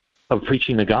of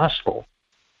preaching the gospel.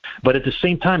 But at the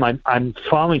same time, I'm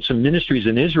following some ministries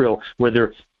in Israel where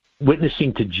they're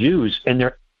witnessing to Jews,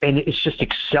 and it's just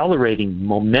accelerating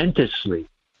momentously,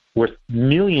 where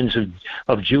millions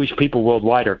of Jewish people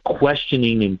worldwide are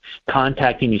questioning and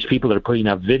contacting these people that are putting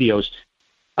out videos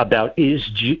about is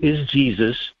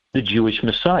Jesus the Jewish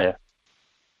Messiah?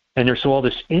 And there's all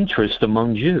this interest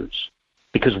among Jews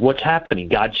because what's happening?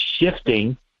 God's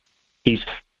shifting. He's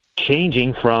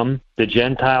changing from the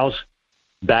Gentiles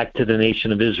back to the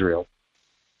nation of Israel.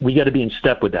 We got to be in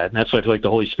step with that. And that's what I feel like the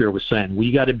Holy Spirit was saying.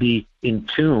 We got to be in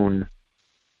tune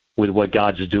with what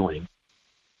God's doing.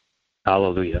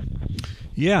 Hallelujah.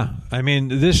 Yeah. I mean,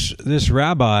 this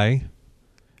rabbi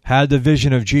had the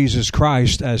vision of Jesus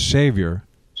Christ as Savior,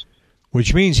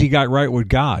 which means he got right with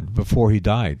God before he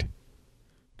died,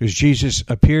 because Jesus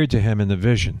appeared to him in the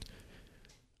vision.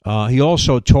 He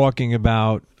also talking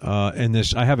about in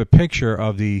this. I have a picture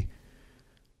of the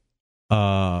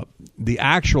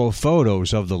actual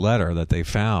photos of the letter that they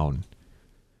found.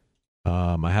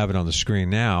 I have it on the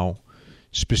screen now,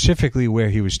 specifically where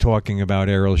he was talking about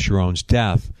Ariel Sharon's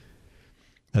death,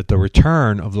 that the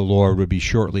return of the Lord would be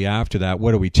shortly after that.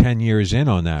 What are we, 10 years in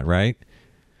on that, right?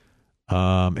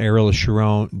 Ariel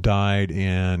Sharon died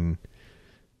in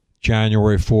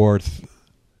January 4th.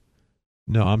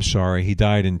 No, I'm sorry. He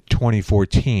died in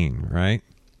 2014, right?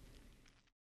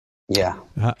 Yeah.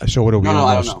 So what are we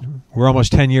almost? I don't know. We're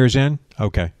almost 10 years in?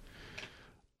 Okay.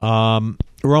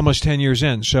 We're almost 10 years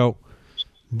in. So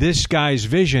this guy's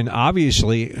vision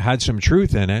obviously had some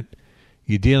truth in it.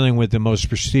 You're dealing with the most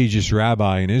prestigious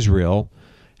rabbi in Israel,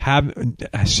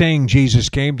 saying Jesus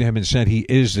came to him and said he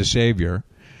is the Savior,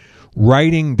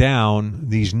 writing down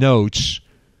these notes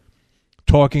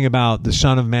talking about the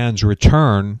Son of Man's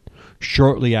return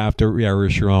shortly after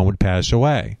Yahushua would pass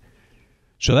away.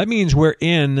 So that means we're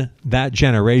in that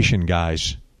generation,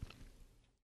 guys.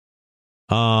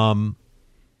 I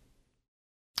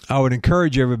would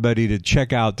encourage everybody to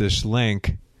check out this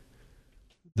link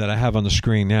that I have on the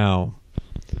screen now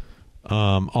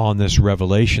on this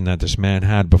revelation that this man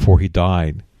had before he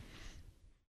died.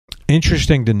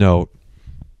 Interesting to note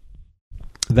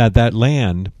that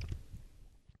land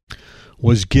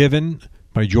was given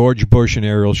by George Bush and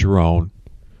Ariel Sharon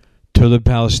to the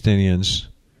Palestinians.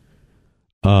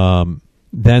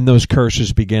 Then those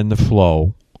curses began to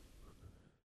flow.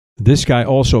 This guy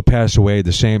also passed away at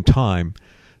the same time,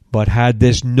 but had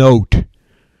this note.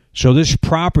 So this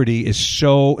property is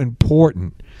so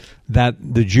important that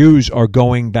the Jews are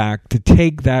going back to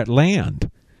take that land.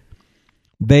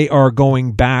 They are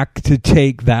going back to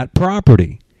take that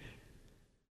property.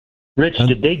 Rich,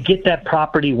 did they get that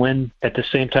property when at the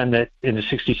same time that in the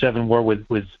 67 war with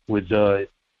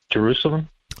Jerusalem?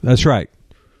 That's right.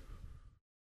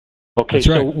 Okay,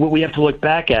 so what we have to look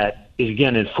back at is,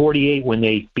 again, in 48, when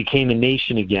they became a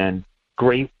nation again,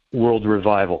 great world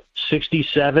revival.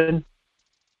 67,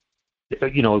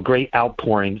 a great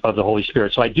outpouring of the Holy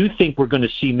Spirit. So I do think we're going to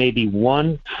see maybe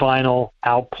one final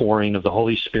outpouring of the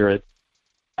Holy Spirit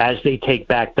as they take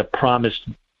back the promised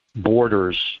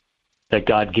borders that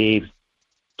God gave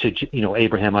to,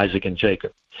 Abraham, Isaac, and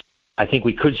Jacob. I think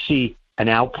we could see an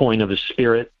outpouring of the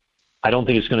Spirit. I don't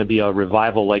think it's going to be a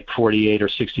revival like 48 or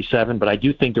 67, but I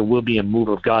do think there will be a move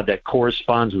of God that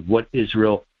corresponds with what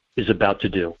Israel is about to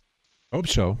do. I hope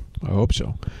so.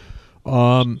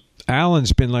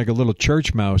 Alan's been like a little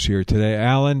church mouse here today.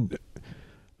 Alan,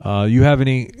 you have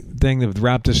anything to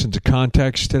wrap this into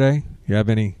context today? You have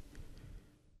anything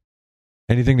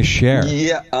to share?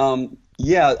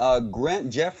 Yeah. Grant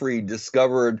Jeffrey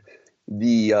discovered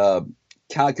the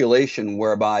calculation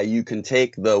whereby you can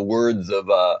take the words of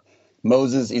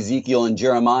Moses, Ezekiel, and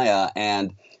Jeremiah,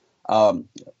 and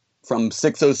from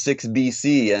 606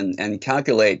 BC, and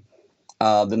calculate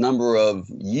the number of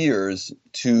years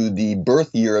to the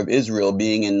birth year of Israel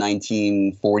being in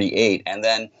 1948. And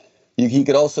then he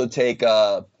could also take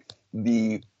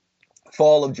the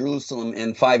fall of Jerusalem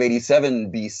in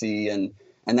 587 BC,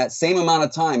 and that same amount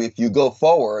of time, if you go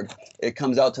forward, it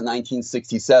comes out to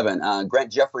 1967.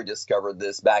 Grant Jeffrey discovered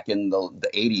this back in the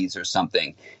 80s or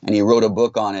something, and he wrote a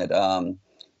book on it.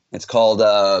 It's called,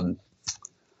 I'm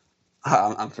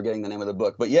forgetting the name of the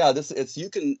book. But yeah, you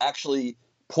can actually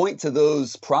point to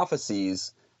those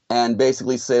prophecies and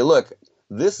basically say, look,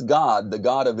 this God, the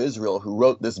God of Israel who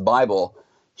wrote this Bible,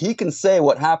 he can say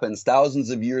what happens thousands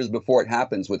of years before it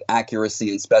happens with accuracy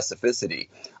and specificity.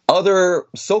 Other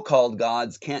so-called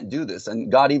gods can't do this.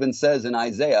 And God even says in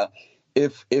Isaiah,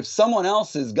 if someone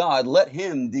else is God, let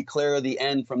him declare the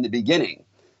end from the beginning.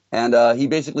 And he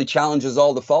basically challenges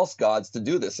all the false gods to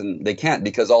do this, and they can't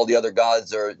because all the other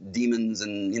gods are demons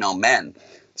and men.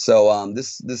 So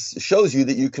this shows you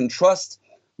that you can trust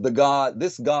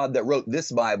this God that wrote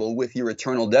this Bible with your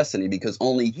eternal destiny, because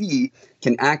only he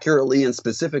can accurately and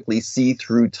specifically see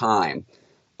through time.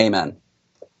 Amen.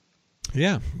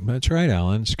 Yeah, that's right,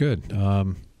 Alan. It's good.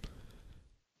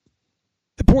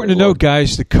 Important to note,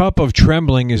 guys, the cup of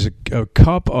trembling is a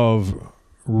cup of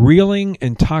reeling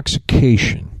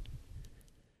intoxication.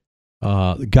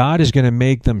 God is going to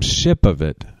make them sip of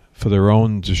it for their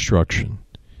own destruction.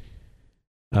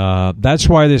 That's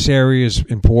why this area is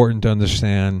important to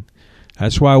understand.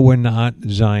 That's why we're not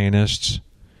Zionists,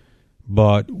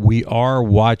 but we are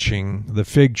watching the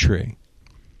fig tree.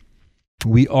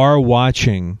 We are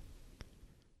watching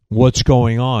what's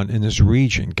going on in this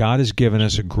region. God has given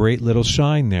us a great little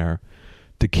sign there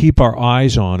to keep our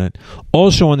eyes on it.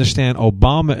 Also understand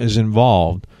Obama is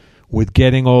involved with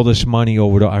getting all this money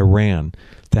over to Iran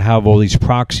to have all these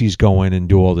proxies go in and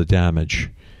do all the damage.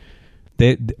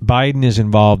 Biden is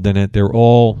involved in it. They're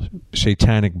all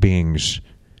satanic beings.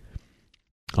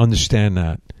 Understand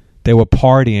that. They were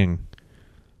partying,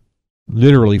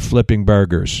 literally flipping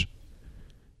burgers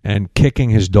and kicking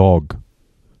his dog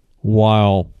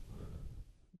while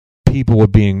people were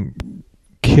being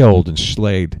killed and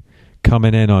slayed,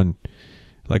 coming in on,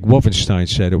 like Wolfenstein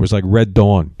said, it was like Red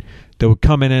Dawn. that were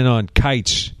coming in on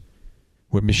kites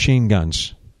with machine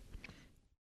guns.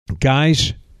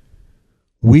 Guys,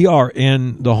 we are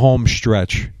in the home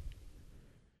stretch.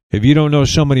 If you don't know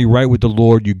somebody right with the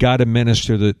Lord, you got to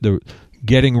minister the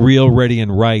getting real, ready,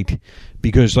 and right.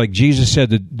 Because like Jesus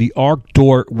said, the ark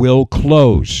door will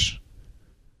close.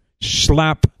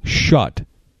 Slap shut.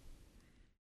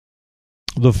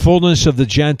 The fullness of the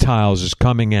Gentiles is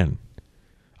coming in.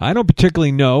 I don't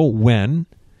particularly know when,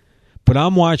 but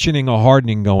I'm watching a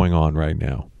hardening going on right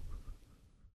now.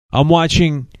 I'm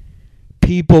watching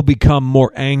people become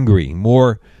more angry,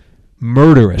 more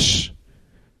murderous,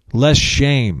 less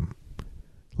shame,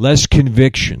 less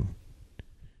conviction.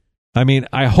 I mean,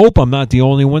 I hope I'm not the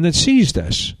only one that sees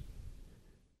this.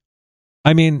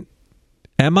 I mean,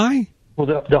 am I?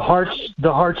 Well, the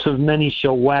hearts of many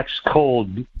shall wax cold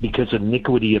because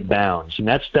iniquity abounds, and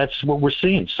that's what we're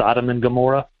seeing. Sodom and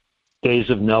Gomorrah, days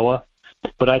of Noah.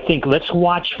 But I think let's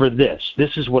watch for this.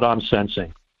 This is what I'm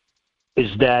sensing: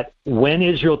 is that when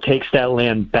Israel takes that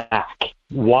land back,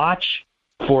 watch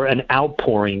for an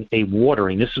outpouring, a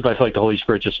watering. This is what I feel like the Holy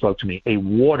Spirit just spoke to me: a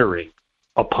watering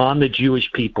upon the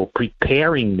Jewish people,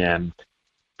 preparing them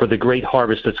for the great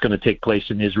harvest that's going to take place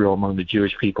in Israel among the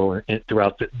Jewish people and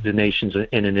throughout the nations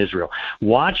and in Israel.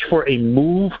 Watch for a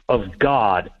move of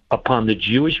God upon the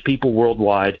Jewish people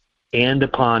worldwide and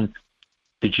upon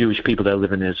the Jewish people that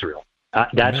live in Israel.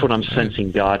 That's what I'm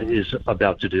sensing God is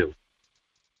about to do.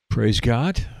 Praise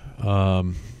God. We're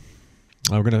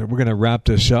gonna wrap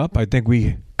this up. I think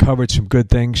we covered some good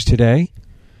things today.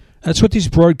 That's what these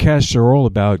broadcasts are all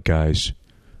about, guys.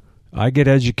 I get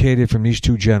educated from these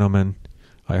two gentlemen.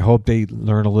 I hope they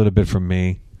learn a little bit from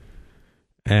me.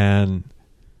 And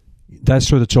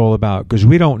that's what it's all about, because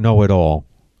we don't know it all.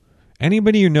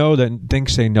 Anybody you know that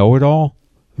thinks they know it all,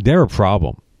 they're a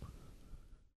problem.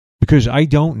 Because I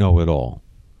don't know it all.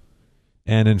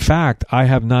 And in fact, I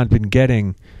have not been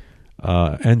getting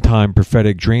end-time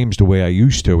prophetic dreams the way I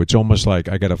used to. It's almost like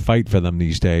I got to fight for them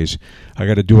these days. I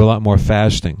got to do a lot more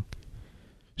fasting.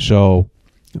 So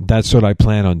that's what I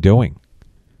plan on doing.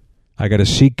 I got to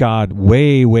seek God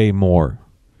way, way more.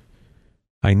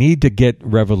 I need to get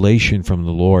revelation from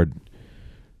the Lord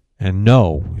and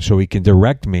know so he can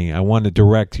direct me. I want to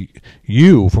direct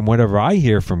you from whatever I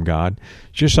hear from God,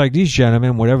 just like these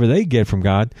gentlemen, whatever they get from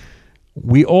God.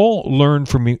 We all learn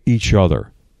from each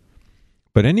other.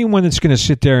 But anyone that's going to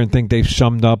sit there and think they've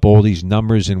summed up all these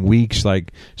numbers in weeks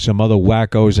like some other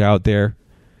wackos out there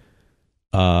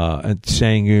and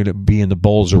saying you're going to be in the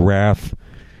bowls of wrath,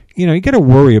 you know, you got to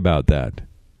worry about that.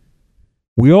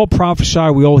 We all prophesy,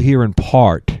 we all hear in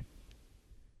part.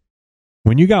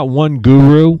 When you got one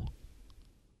guru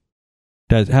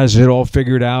that has it all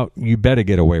figured out, you better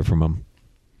get away from him.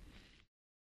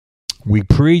 We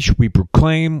preach, we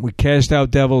proclaim, we cast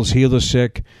out devils, heal the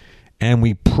sick, and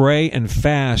we pray and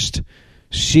fast,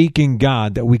 seeking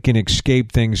God that we can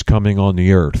escape things coming on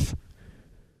the earth.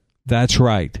 That's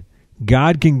right.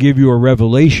 God can give you a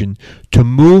revelation to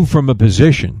move from a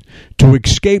position, to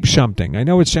escape something. I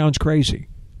know it sounds crazy.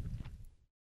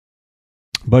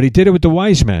 But he did it with the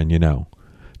wise man, you know.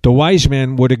 The wise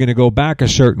men were going to go back a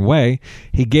certain way.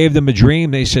 He gave them a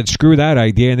dream. They said, screw that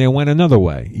idea, and they went another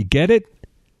way. You get it?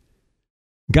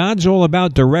 God's all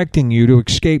about directing you to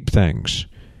escape things.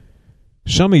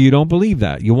 Some of you don't believe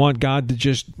that. You want God to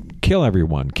just kill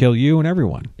everyone, kill you and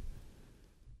everyone.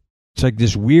 It's like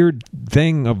this weird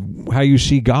thing of how you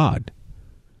see God.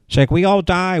 It's like, we all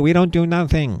die, we don't do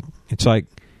nothing. It's like,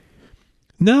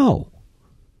 no.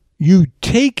 You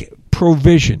take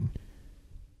provision.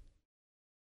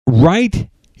 Right?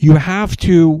 You have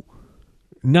to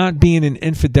not be in an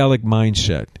infidelic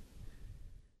mindset.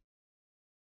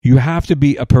 You have to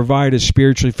be a provider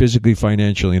spiritually, physically,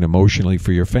 financially, and emotionally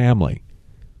for your family.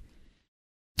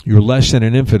 You're less than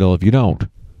an infidel if you don't.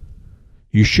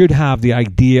 You should have the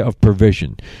idea of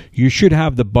provision. You should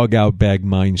have the bug-out bag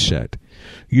mindset.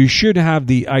 You should have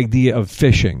the idea of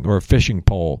fishing or a fishing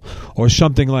pole or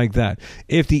something like that.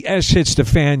 If the S hits the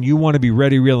fan, you want to be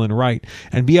ready, real, and right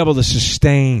and be able to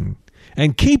sustain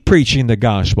and keep preaching the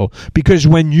gospel, because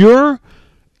when you're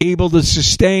able to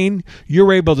sustain,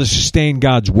 you're able to sustain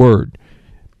God's word.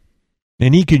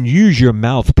 And he can use your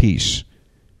mouthpiece.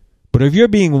 But if you're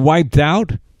being wiped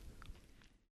out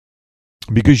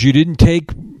because you didn't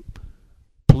take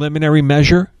preliminary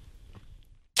measure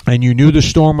and you knew the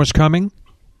storm was coming,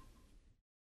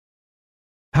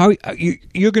 how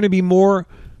you're going to be more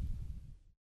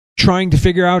trying to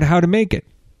figure out how to make it.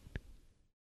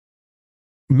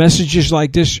 Messages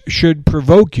like this should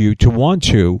provoke you to want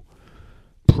to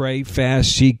pray,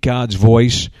 fast, seek God's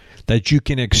voice, that you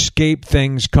can escape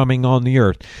things coming on the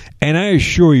earth. And I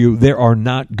assure you, there are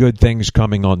not good things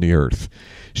coming on the earth,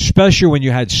 especially when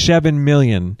you had 7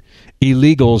 million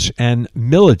illegals and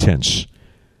militants,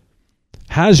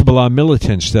 Hezbollah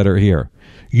militants that are here.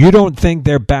 You don't think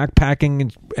they're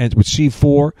backpacking and with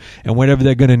C4 and whatever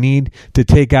they're going to need to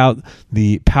take out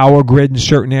the power grid in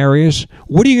certain areas?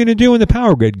 What are you going to do when the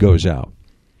power grid goes out?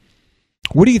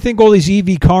 What do you think all these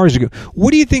EV cars are going?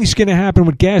 What do you think is going to happen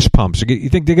with gas pumps? You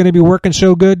think they're going to be working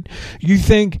so good? You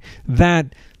think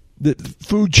that the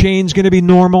food chain is going to be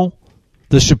normal?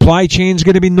 The supply chain is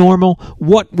going to be normal?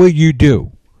 What will you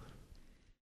do?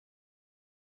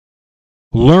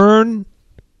 Learn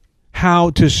how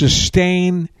to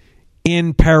sustain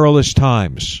in perilous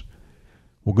times.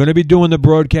 We're going to be doing the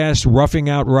broadcast Roughing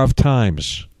Out Rough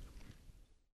Times.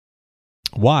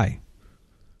 Why?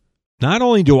 Not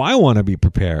only do I want to be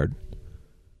prepared,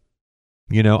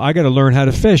 I got to learn how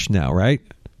to fish now, right?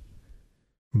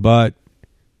 But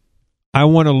I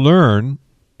want to learn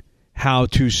how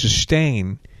to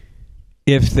sustain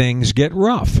if things get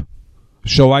rough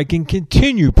so I can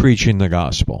continue preaching the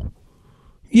gospel.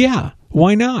 Yeah,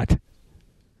 why not?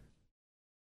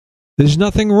 There's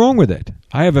nothing wrong with it.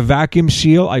 I have a vacuum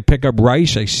seal. I pick up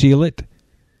rice. I seal it.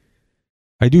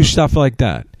 I do stuff like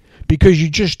that because you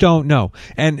just don't know.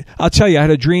 And I'll tell you, I had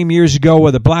a dream years ago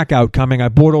with a blackout coming. I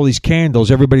bought all these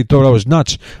candles. Everybody thought I was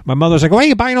nuts. My mother was like, why are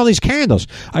you buying all these candles?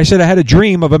 I said I had a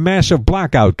dream of a massive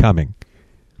blackout coming.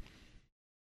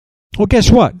 Well,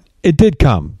 guess what? It did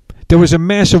come. There was a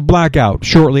massive blackout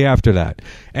shortly after that.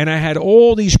 And I had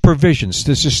all these provisions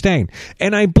to sustain.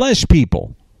 And I blessed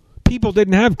people. People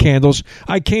didn't have candles.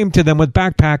 I came to them with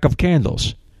backpack of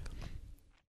candles.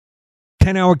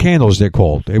 10-hour candles, they're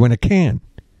called. They were in a can.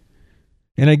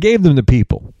 And I gave them to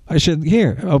people. I said,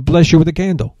 here, I'll bless you with a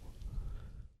candle.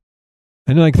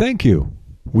 And they're like, thank you.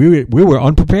 We were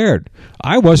unprepared.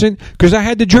 I wasn't, because I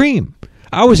had the dream.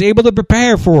 I was able to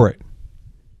prepare for it.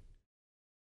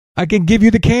 I can give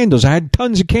you the candles. I had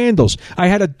tons of candles. I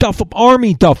had a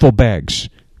army duffel bags.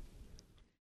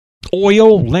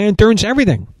 Oil, lanterns,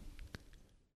 everything.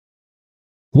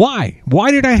 Why?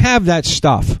 Why did I have that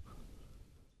stuff?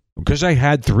 Because I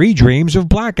had 3 dreams of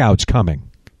blackouts coming.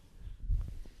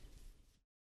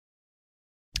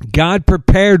 God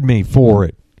prepared me for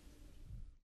it.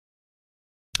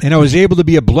 And I was able to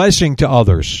be a blessing to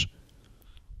others.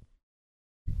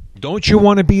 Don't you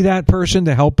want to be that person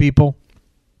to help people?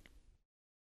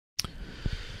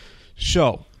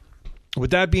 So,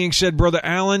 with that being said, Brother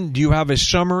Allen, do you have a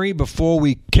summary before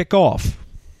we kick off?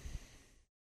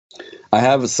 I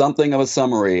have something of a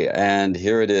summary, and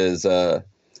here it is.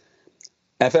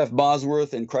 F.F.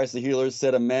 Bosworth in Christ the Healer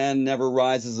said, a man never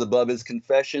rises above his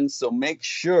confession, so make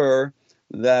sure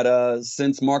that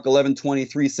since Mark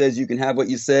 11:23 says you can have what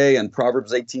you say, and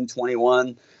Proverbs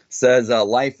 18:21 says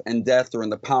life and death are in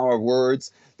the power of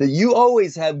words, that you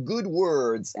always have good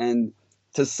words and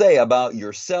to say about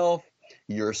yourself,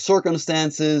 your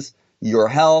circumstances, your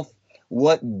health,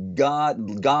 what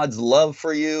God's love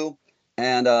for you.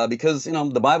 And because,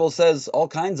 the Bible says all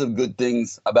kinds of good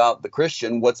things about the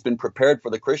Christian, what's been prepared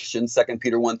for the Christian, 2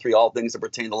 Peter 1:3, all things that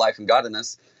pertain to life and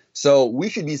godliness. So we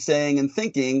should be saying and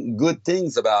thinking good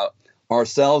things about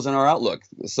ourselves and our outlook.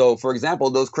 So, for example,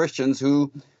 those Christians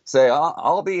who say,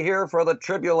 I'll be here for the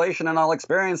tribulation and I'll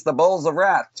experience the bowls of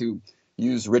wrath, to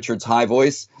use Richard's high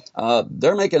voice,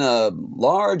 they're making a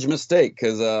large mistake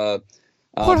because...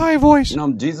 what high voice?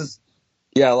 Jesus...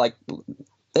 Yeah, like...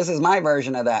 This is my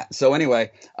version of that. So anyway,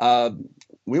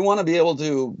 we want to be able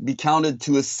to be counted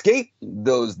to escape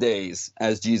those days,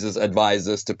 as Jesus advised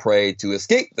us to pray to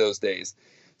escape those days.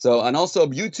 So, and also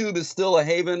YouTube is still a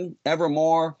haven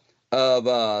evermore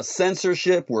of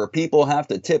censorship, where people have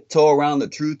to tiptoe around the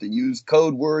truth and use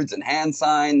code words and hand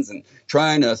signs and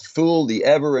trying to fool the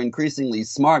ever increasingly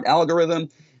smart algorithm.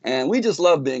 And we just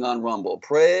love being on Rumble.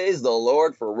 Praise the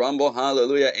Lord for Rumble.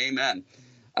 Hallelujah. Amen.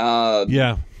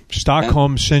 Yeah.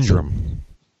 Stockholm Syndrome.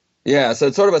 Yeah, so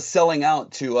it's sort of a selling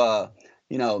out to,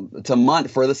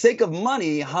 for the sake of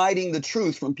money, hiding the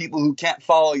truth from people who can't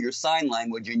follow your sign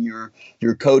language and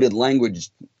your coded language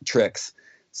tricks.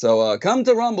 So come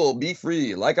to Rumble, be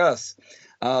free, like us.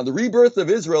 The rebirth of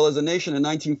Israel as a nation in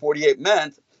 1948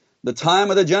 meant the time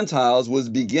of the Gentiles was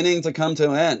beginning to come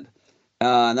to an end.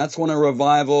 And that's when a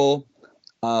revival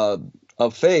of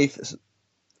faith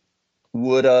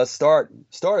would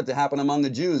started to happen among the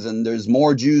Jews. And there's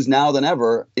more Jews now than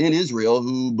ever in Israel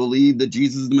who believe that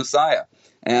Jesus is the Messiah.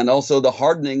 And also the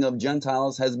hardening of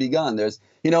Gentiles has begun. There's,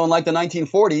 in like the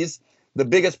 1940s, the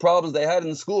biggest problems they had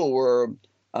in school were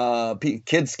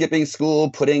kids skipping school,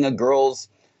 putting a girl's,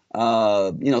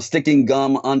 sticking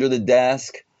gum under the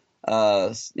desk,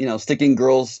 sticking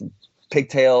girls'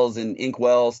 pigtails in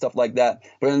inkwell, stuff like that.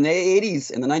 But in the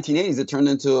 1980s, it turned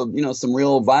into some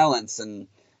real violence, and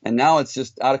now it's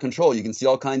just out of control. You can see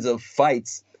all kinds of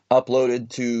fights uploaded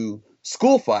to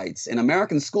school fights in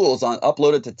American schools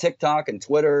uploaded to TikTok and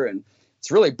Twitter, and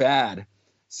it's really bad.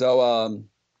 So,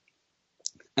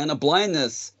 and a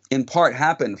blindness in part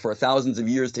happened for thousands of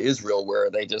years to Israel, where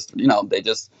they just,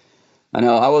 I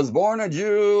know, I was born a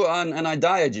Jew and I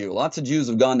die a Jew. Lots of Jews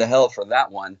have gone to hell for that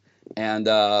one. And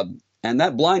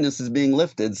that blindness is being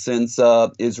lifted since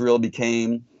Israel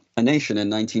became a nation in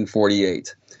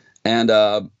 1948. And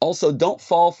also, don't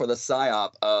fall for the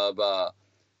psyop of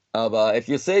if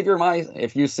you save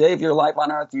your life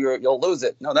on earth, you'll lose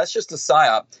it. No, that's just a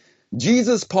psyop.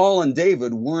 Jesus, Paul, and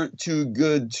David weren't too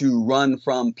good to run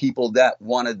from people that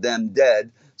wanted them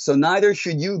dead. So neither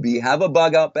should you be. Have a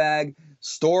bug out bag,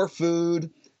 store food,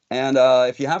 and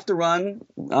if you have to run,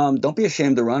 don't be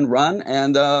ashamed to run.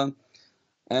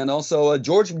 And also,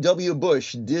 George W.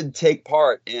 Bush did take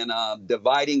part in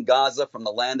dividing Gaza from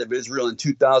the land of Israel in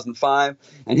 2005.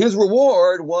 And his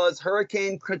reward was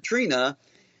Hurricane Katrina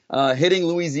hitting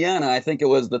Louisiana. I think it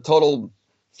was the total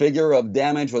figure of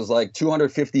damage was like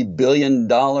 $250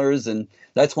 billion. And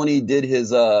that's when he did his,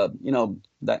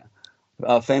 that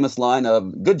famous line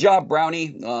of "Good job,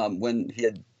 Brownie," when he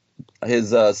had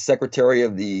his Secretary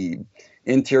of the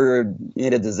Interior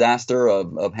made a disaster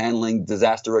of handling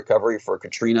disaster recovery for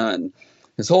Katrina, and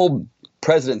his whole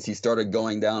presidency started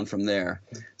going down from there.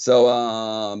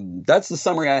 So that's the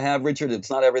summary I have, Richard. It's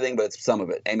not everything, but it's some of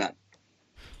it. Amen.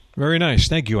 Very nice.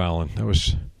 Thank you, Alan. That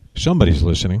was somebody's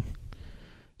listening.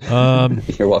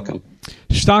 You're welcome.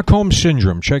 Stockholm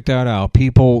Syndrome. Check that out.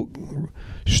 People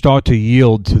start to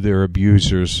yield to their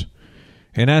abusers.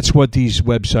 And that's what these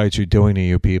websites are doing to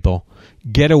you people.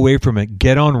 Get away from it.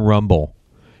 Get on Rumble.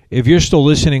 If you're still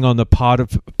listening on the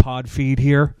pod feed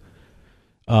here,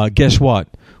 guess what?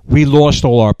 We lost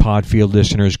all our pod feed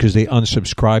listeners because they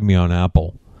unsubscribed me on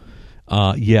Apple.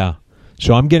 Yeah.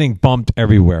 So I'm getting bumped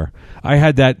everywhere. I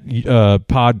had that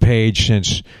pod page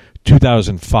since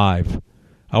 2005.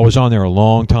 I was on there a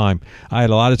long time. I had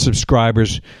a lot of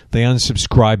subscribers. They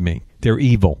unsubscribed me. They're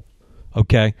evil.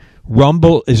 Okay?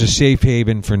 Rumble is a safe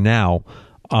haven for now.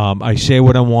 I say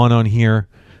what I want on here.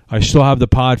 I still have the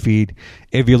pod feed.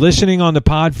 If you're listening on the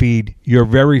pod feed, you're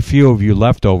very few of you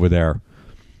left over there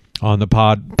on the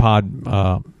pod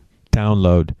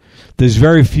download. There's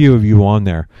very few of you on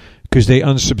there because they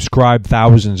unsubscribed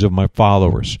thousands of my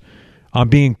followers. I'm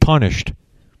being punished.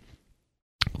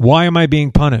 Why am I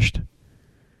being punished?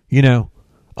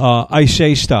 I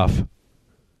say stuff.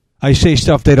 I say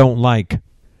stuff they don't like.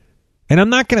 And I'm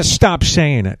not going to stop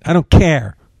saying it. I don't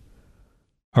care.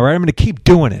 All right? I'm going to keep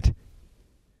doing it.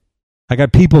 I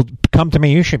got people come to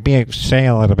me, you should say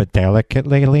a little bit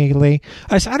delicately, legally.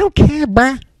 I said, I don't care,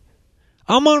 bruh.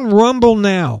 I'm on Rumble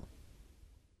now.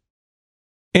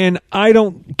 And I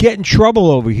don't get in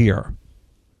trouble over here.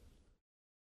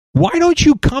 Why don't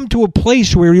you come to a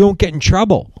place where you don't get in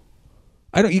trouble?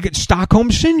 You get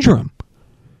Stockholm Syndrome.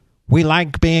 We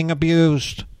like being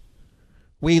abused.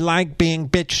 We like being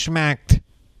bitch smacked.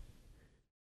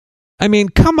 I mean,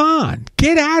 come on.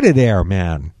 Get out of there,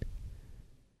 man.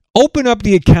 Open up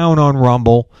the account on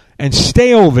Rumble and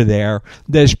stay over there.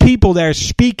 There's people there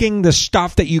speaking the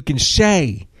stuff that you can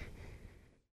say.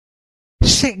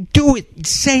 Do it.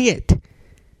 Say it.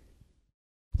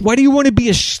 Why do you want to be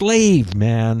a slave,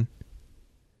 man?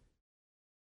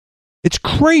 It's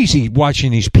crazy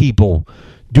watching these people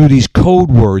do these code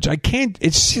words. I can't.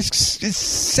 It's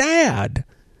sad.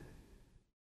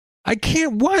 I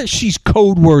can't watch these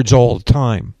code words all the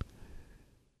time.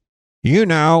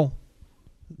 The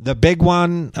big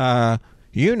one.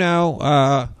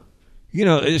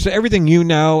 It's everything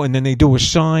and then they do a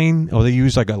sign or they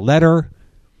use like a letter.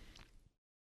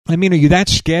 I mean, are you that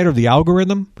scared of the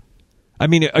algorithm? I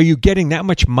mean, are you getting that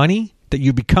much money that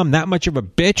you become that much of a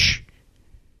bitch?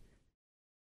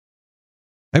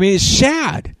 I mean, it's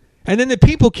sad. And then the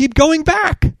people keep going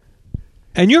back.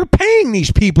 And you're paying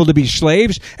these people to be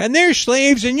slaves, and they're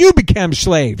slaves, and you become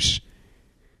slaves.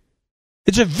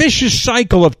 It's a vicious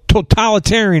cycle of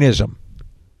totalitarianism.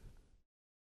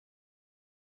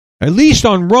 At least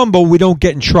on Rumble, we don't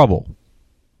get in trouble.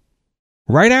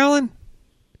 Right, Alan?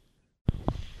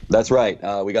 That's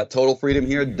right. We got total freedom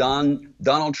here.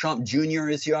 Donald Trump Jr.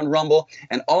 is here on Rumble.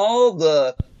 And all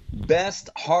the best,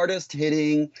 hardest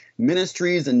hitting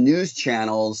ministries and news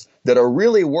channels that are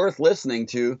really worth listening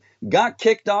to got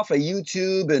kicked off of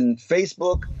YouTube and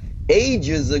Facebook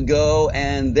ages ago,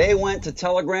 and they went to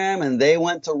Telegram, and they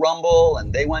went to Rumble,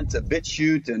 and they went to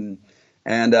BitChute and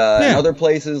other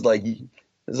places like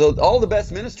So all the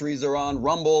best ministries are on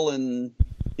Rumble and,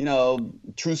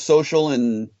 Truth Social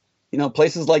and,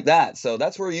 places like that. So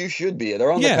that's where you should be.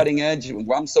 They're on the cutting edge.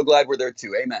 I'm so glad we're there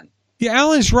too. Amen. Yeah,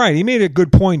 Alan's right. He made a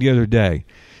good point the other day.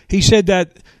 He said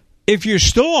that if you're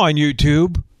still on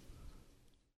YouTube,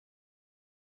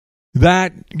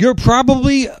 that you're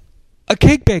probably a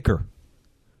cake baker.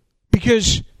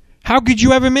 Because how could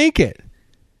you ever make it?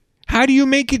 How do you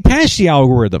make it past the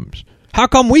algorithms? How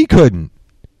come we couldn't?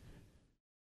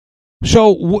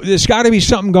 So there's got to be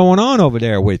something going on over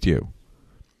there with you.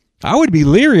 I would be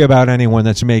leery about anyone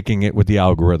that's making it with the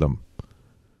algorithm.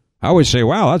 I would say,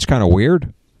 wow, that's kind of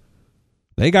weird.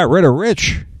 They got rid of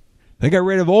Rich. They got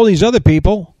rid of all these other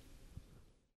people.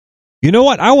 You know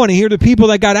what? I want to hear the people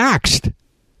that got axed.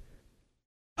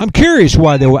 I'm curious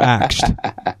why they were axed,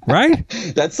 right?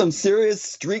 That's some serious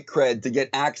street cred to get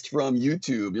axed from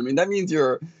YouTube. I mean, that means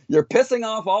you're pissing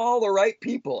off all the right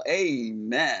people.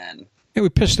 Amen. Yeah, we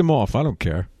pissed them off. I don't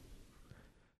care.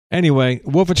 Anyway,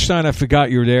 Wolfenstein, I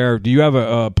forgot you're there. Do you have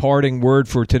a parting word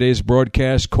for today's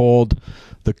broadcast called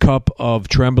The Cup of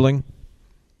Trembling?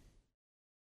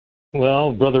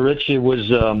 Well, Brother Rich, it was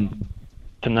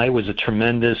tonight was a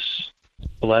tremendous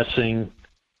blessing.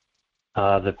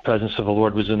 The presence of the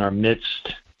Lord was in our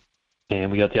midst,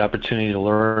 and we got the opportunity to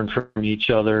learn from each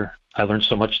other. I learned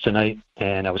so much tonight,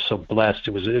 and I was so blessed.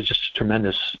 It was just a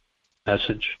tremendous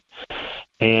message.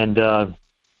 And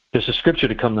there's a scripture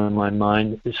to come to my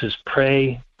mind. It says,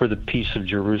 pray for the peace of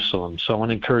Jerusalem. So I want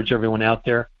to encourage everyone out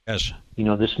there. Yes.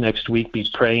 This next week, be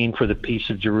praying for the peace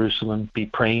of Jerusalem. Be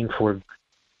praying for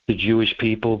the Jewish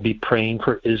people. Be praying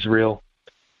for Israel.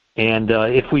 And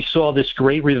if we saw this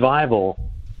great revival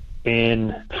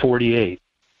in 48,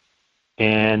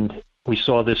 and we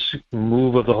saw this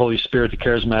move of the Holy Spirit, the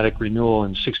charismatic renewal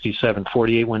in 67,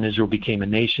 48 when Israel became a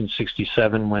nation,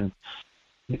 67 when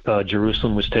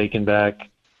Jerusalem was taken back,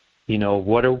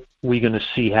 what are we going to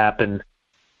see happen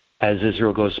as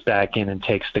Israel goes back in and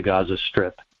takes the Gaza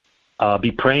Strip?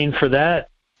 Be praying for that,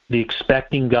 be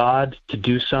expecting God to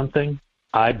do something.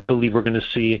 I believe we're going to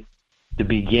see the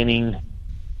beginning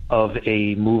of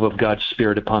a move of God's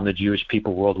Spirit upon the Jewish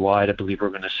people worldwide. I believe we're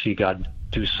going to see God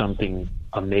do something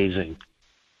amazing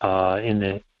in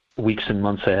the weeks and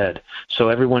months ahead. So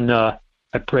everyone, I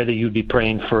pray that you'd be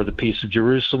praying for the peace of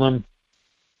Jerusalem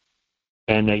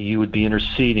and that you would be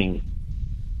interceding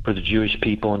for the Jewish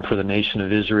people and for the nation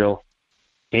of Israel,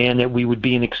 and that we would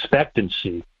be in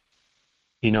expectancy.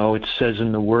 It says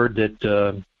in the Word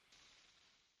that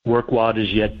work while it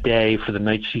is yet day, for the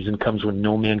night season comes when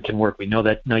no man can work. We know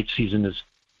that night season is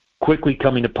quickly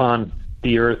coming upon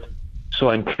the earth. So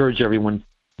I encourage everyone,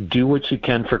 do what you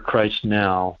can for Christ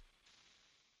now.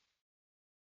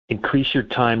 Increase your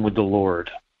time with the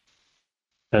Lord.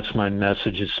 That's my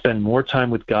message, is spend more time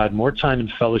with God, more time in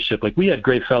fellowship. Like we had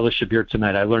great fellowship here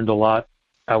tonight. I learned a lot.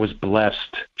 I was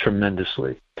blessed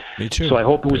tremendously. Me too. So I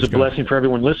hope it was a blessing for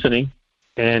everyone listening.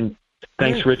 And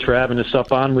thanks, Rich, for having us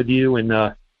up on with you.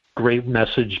 And great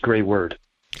message, great word.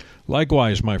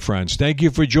 Likewise, my friends. Thank you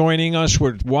for joining us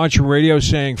with Watchmen Radio,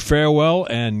 saying farewell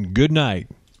and good night.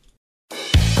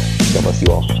 God bless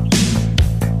you all.